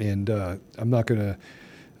 and I'm not going to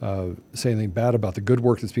say anything bad about the good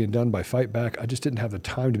work that's being done by Fight Back. I just didn't have the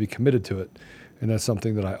time to be committed to it. And that's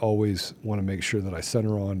something that I always want to make sure that I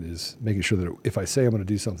center on, is making sure that if I say I'm going to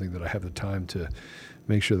do something, that I have the time to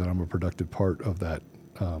make sure that I'm a productive part of that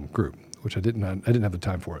group, which I didn't have the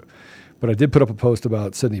time for it. But I did put up a post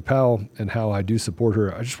about Sidney Powell and how I do support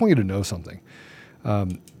her. I just want you to know something.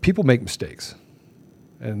 People make mistakes,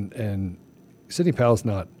 and Sidney Powell's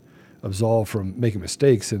not absolved from making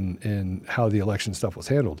mistakes in how the election stuff was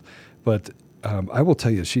handled. But I will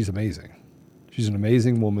tell you, she's amazing. She's an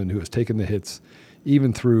amazing woman who has taken the hits,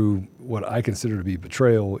 even through what I consider to be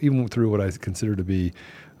betrayal, even through what I consider to be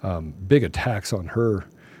big attacks on her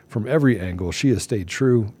from every angle. She has stayed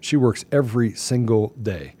true. She works every single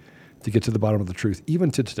day to get to the bottom of the truth, even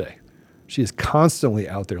to today. She is constantly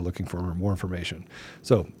out there looking for more information.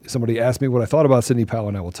 So somebody asked me what I thought about Sidney Powell,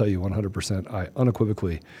 and I will tell you 100%, I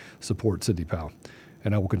unequivocally support Sidney Powell,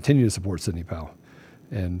 and I will continue to support Sidney Powell.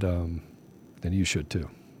 And then you should too.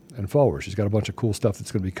 And follow her. She's got a bunch of cool stuff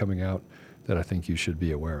that's going to be coming out that I think you should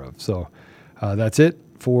be aware of. So that's it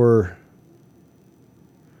for,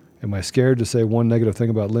 am I scared to say one negative thing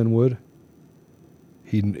about Lynn Wood?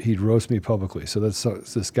 He'd roast me publicly. So that's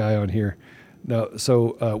this guy on here. No,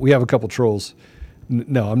 so we have a couple trolls.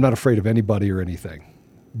 No, I'm not afraid of anybody or anything,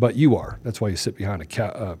 but you are. That's why you sit behind a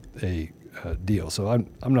deal. So I'm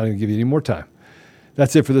not going to give you any more time.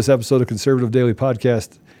 That's it for this episode of Conservative Daily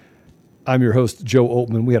Podcast. I'm your host, Joe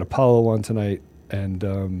Oltmann. We had Apollo on tonight.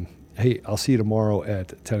 And, hey, I'll see you tomorrow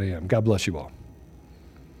at 10 a.m. God bless you all.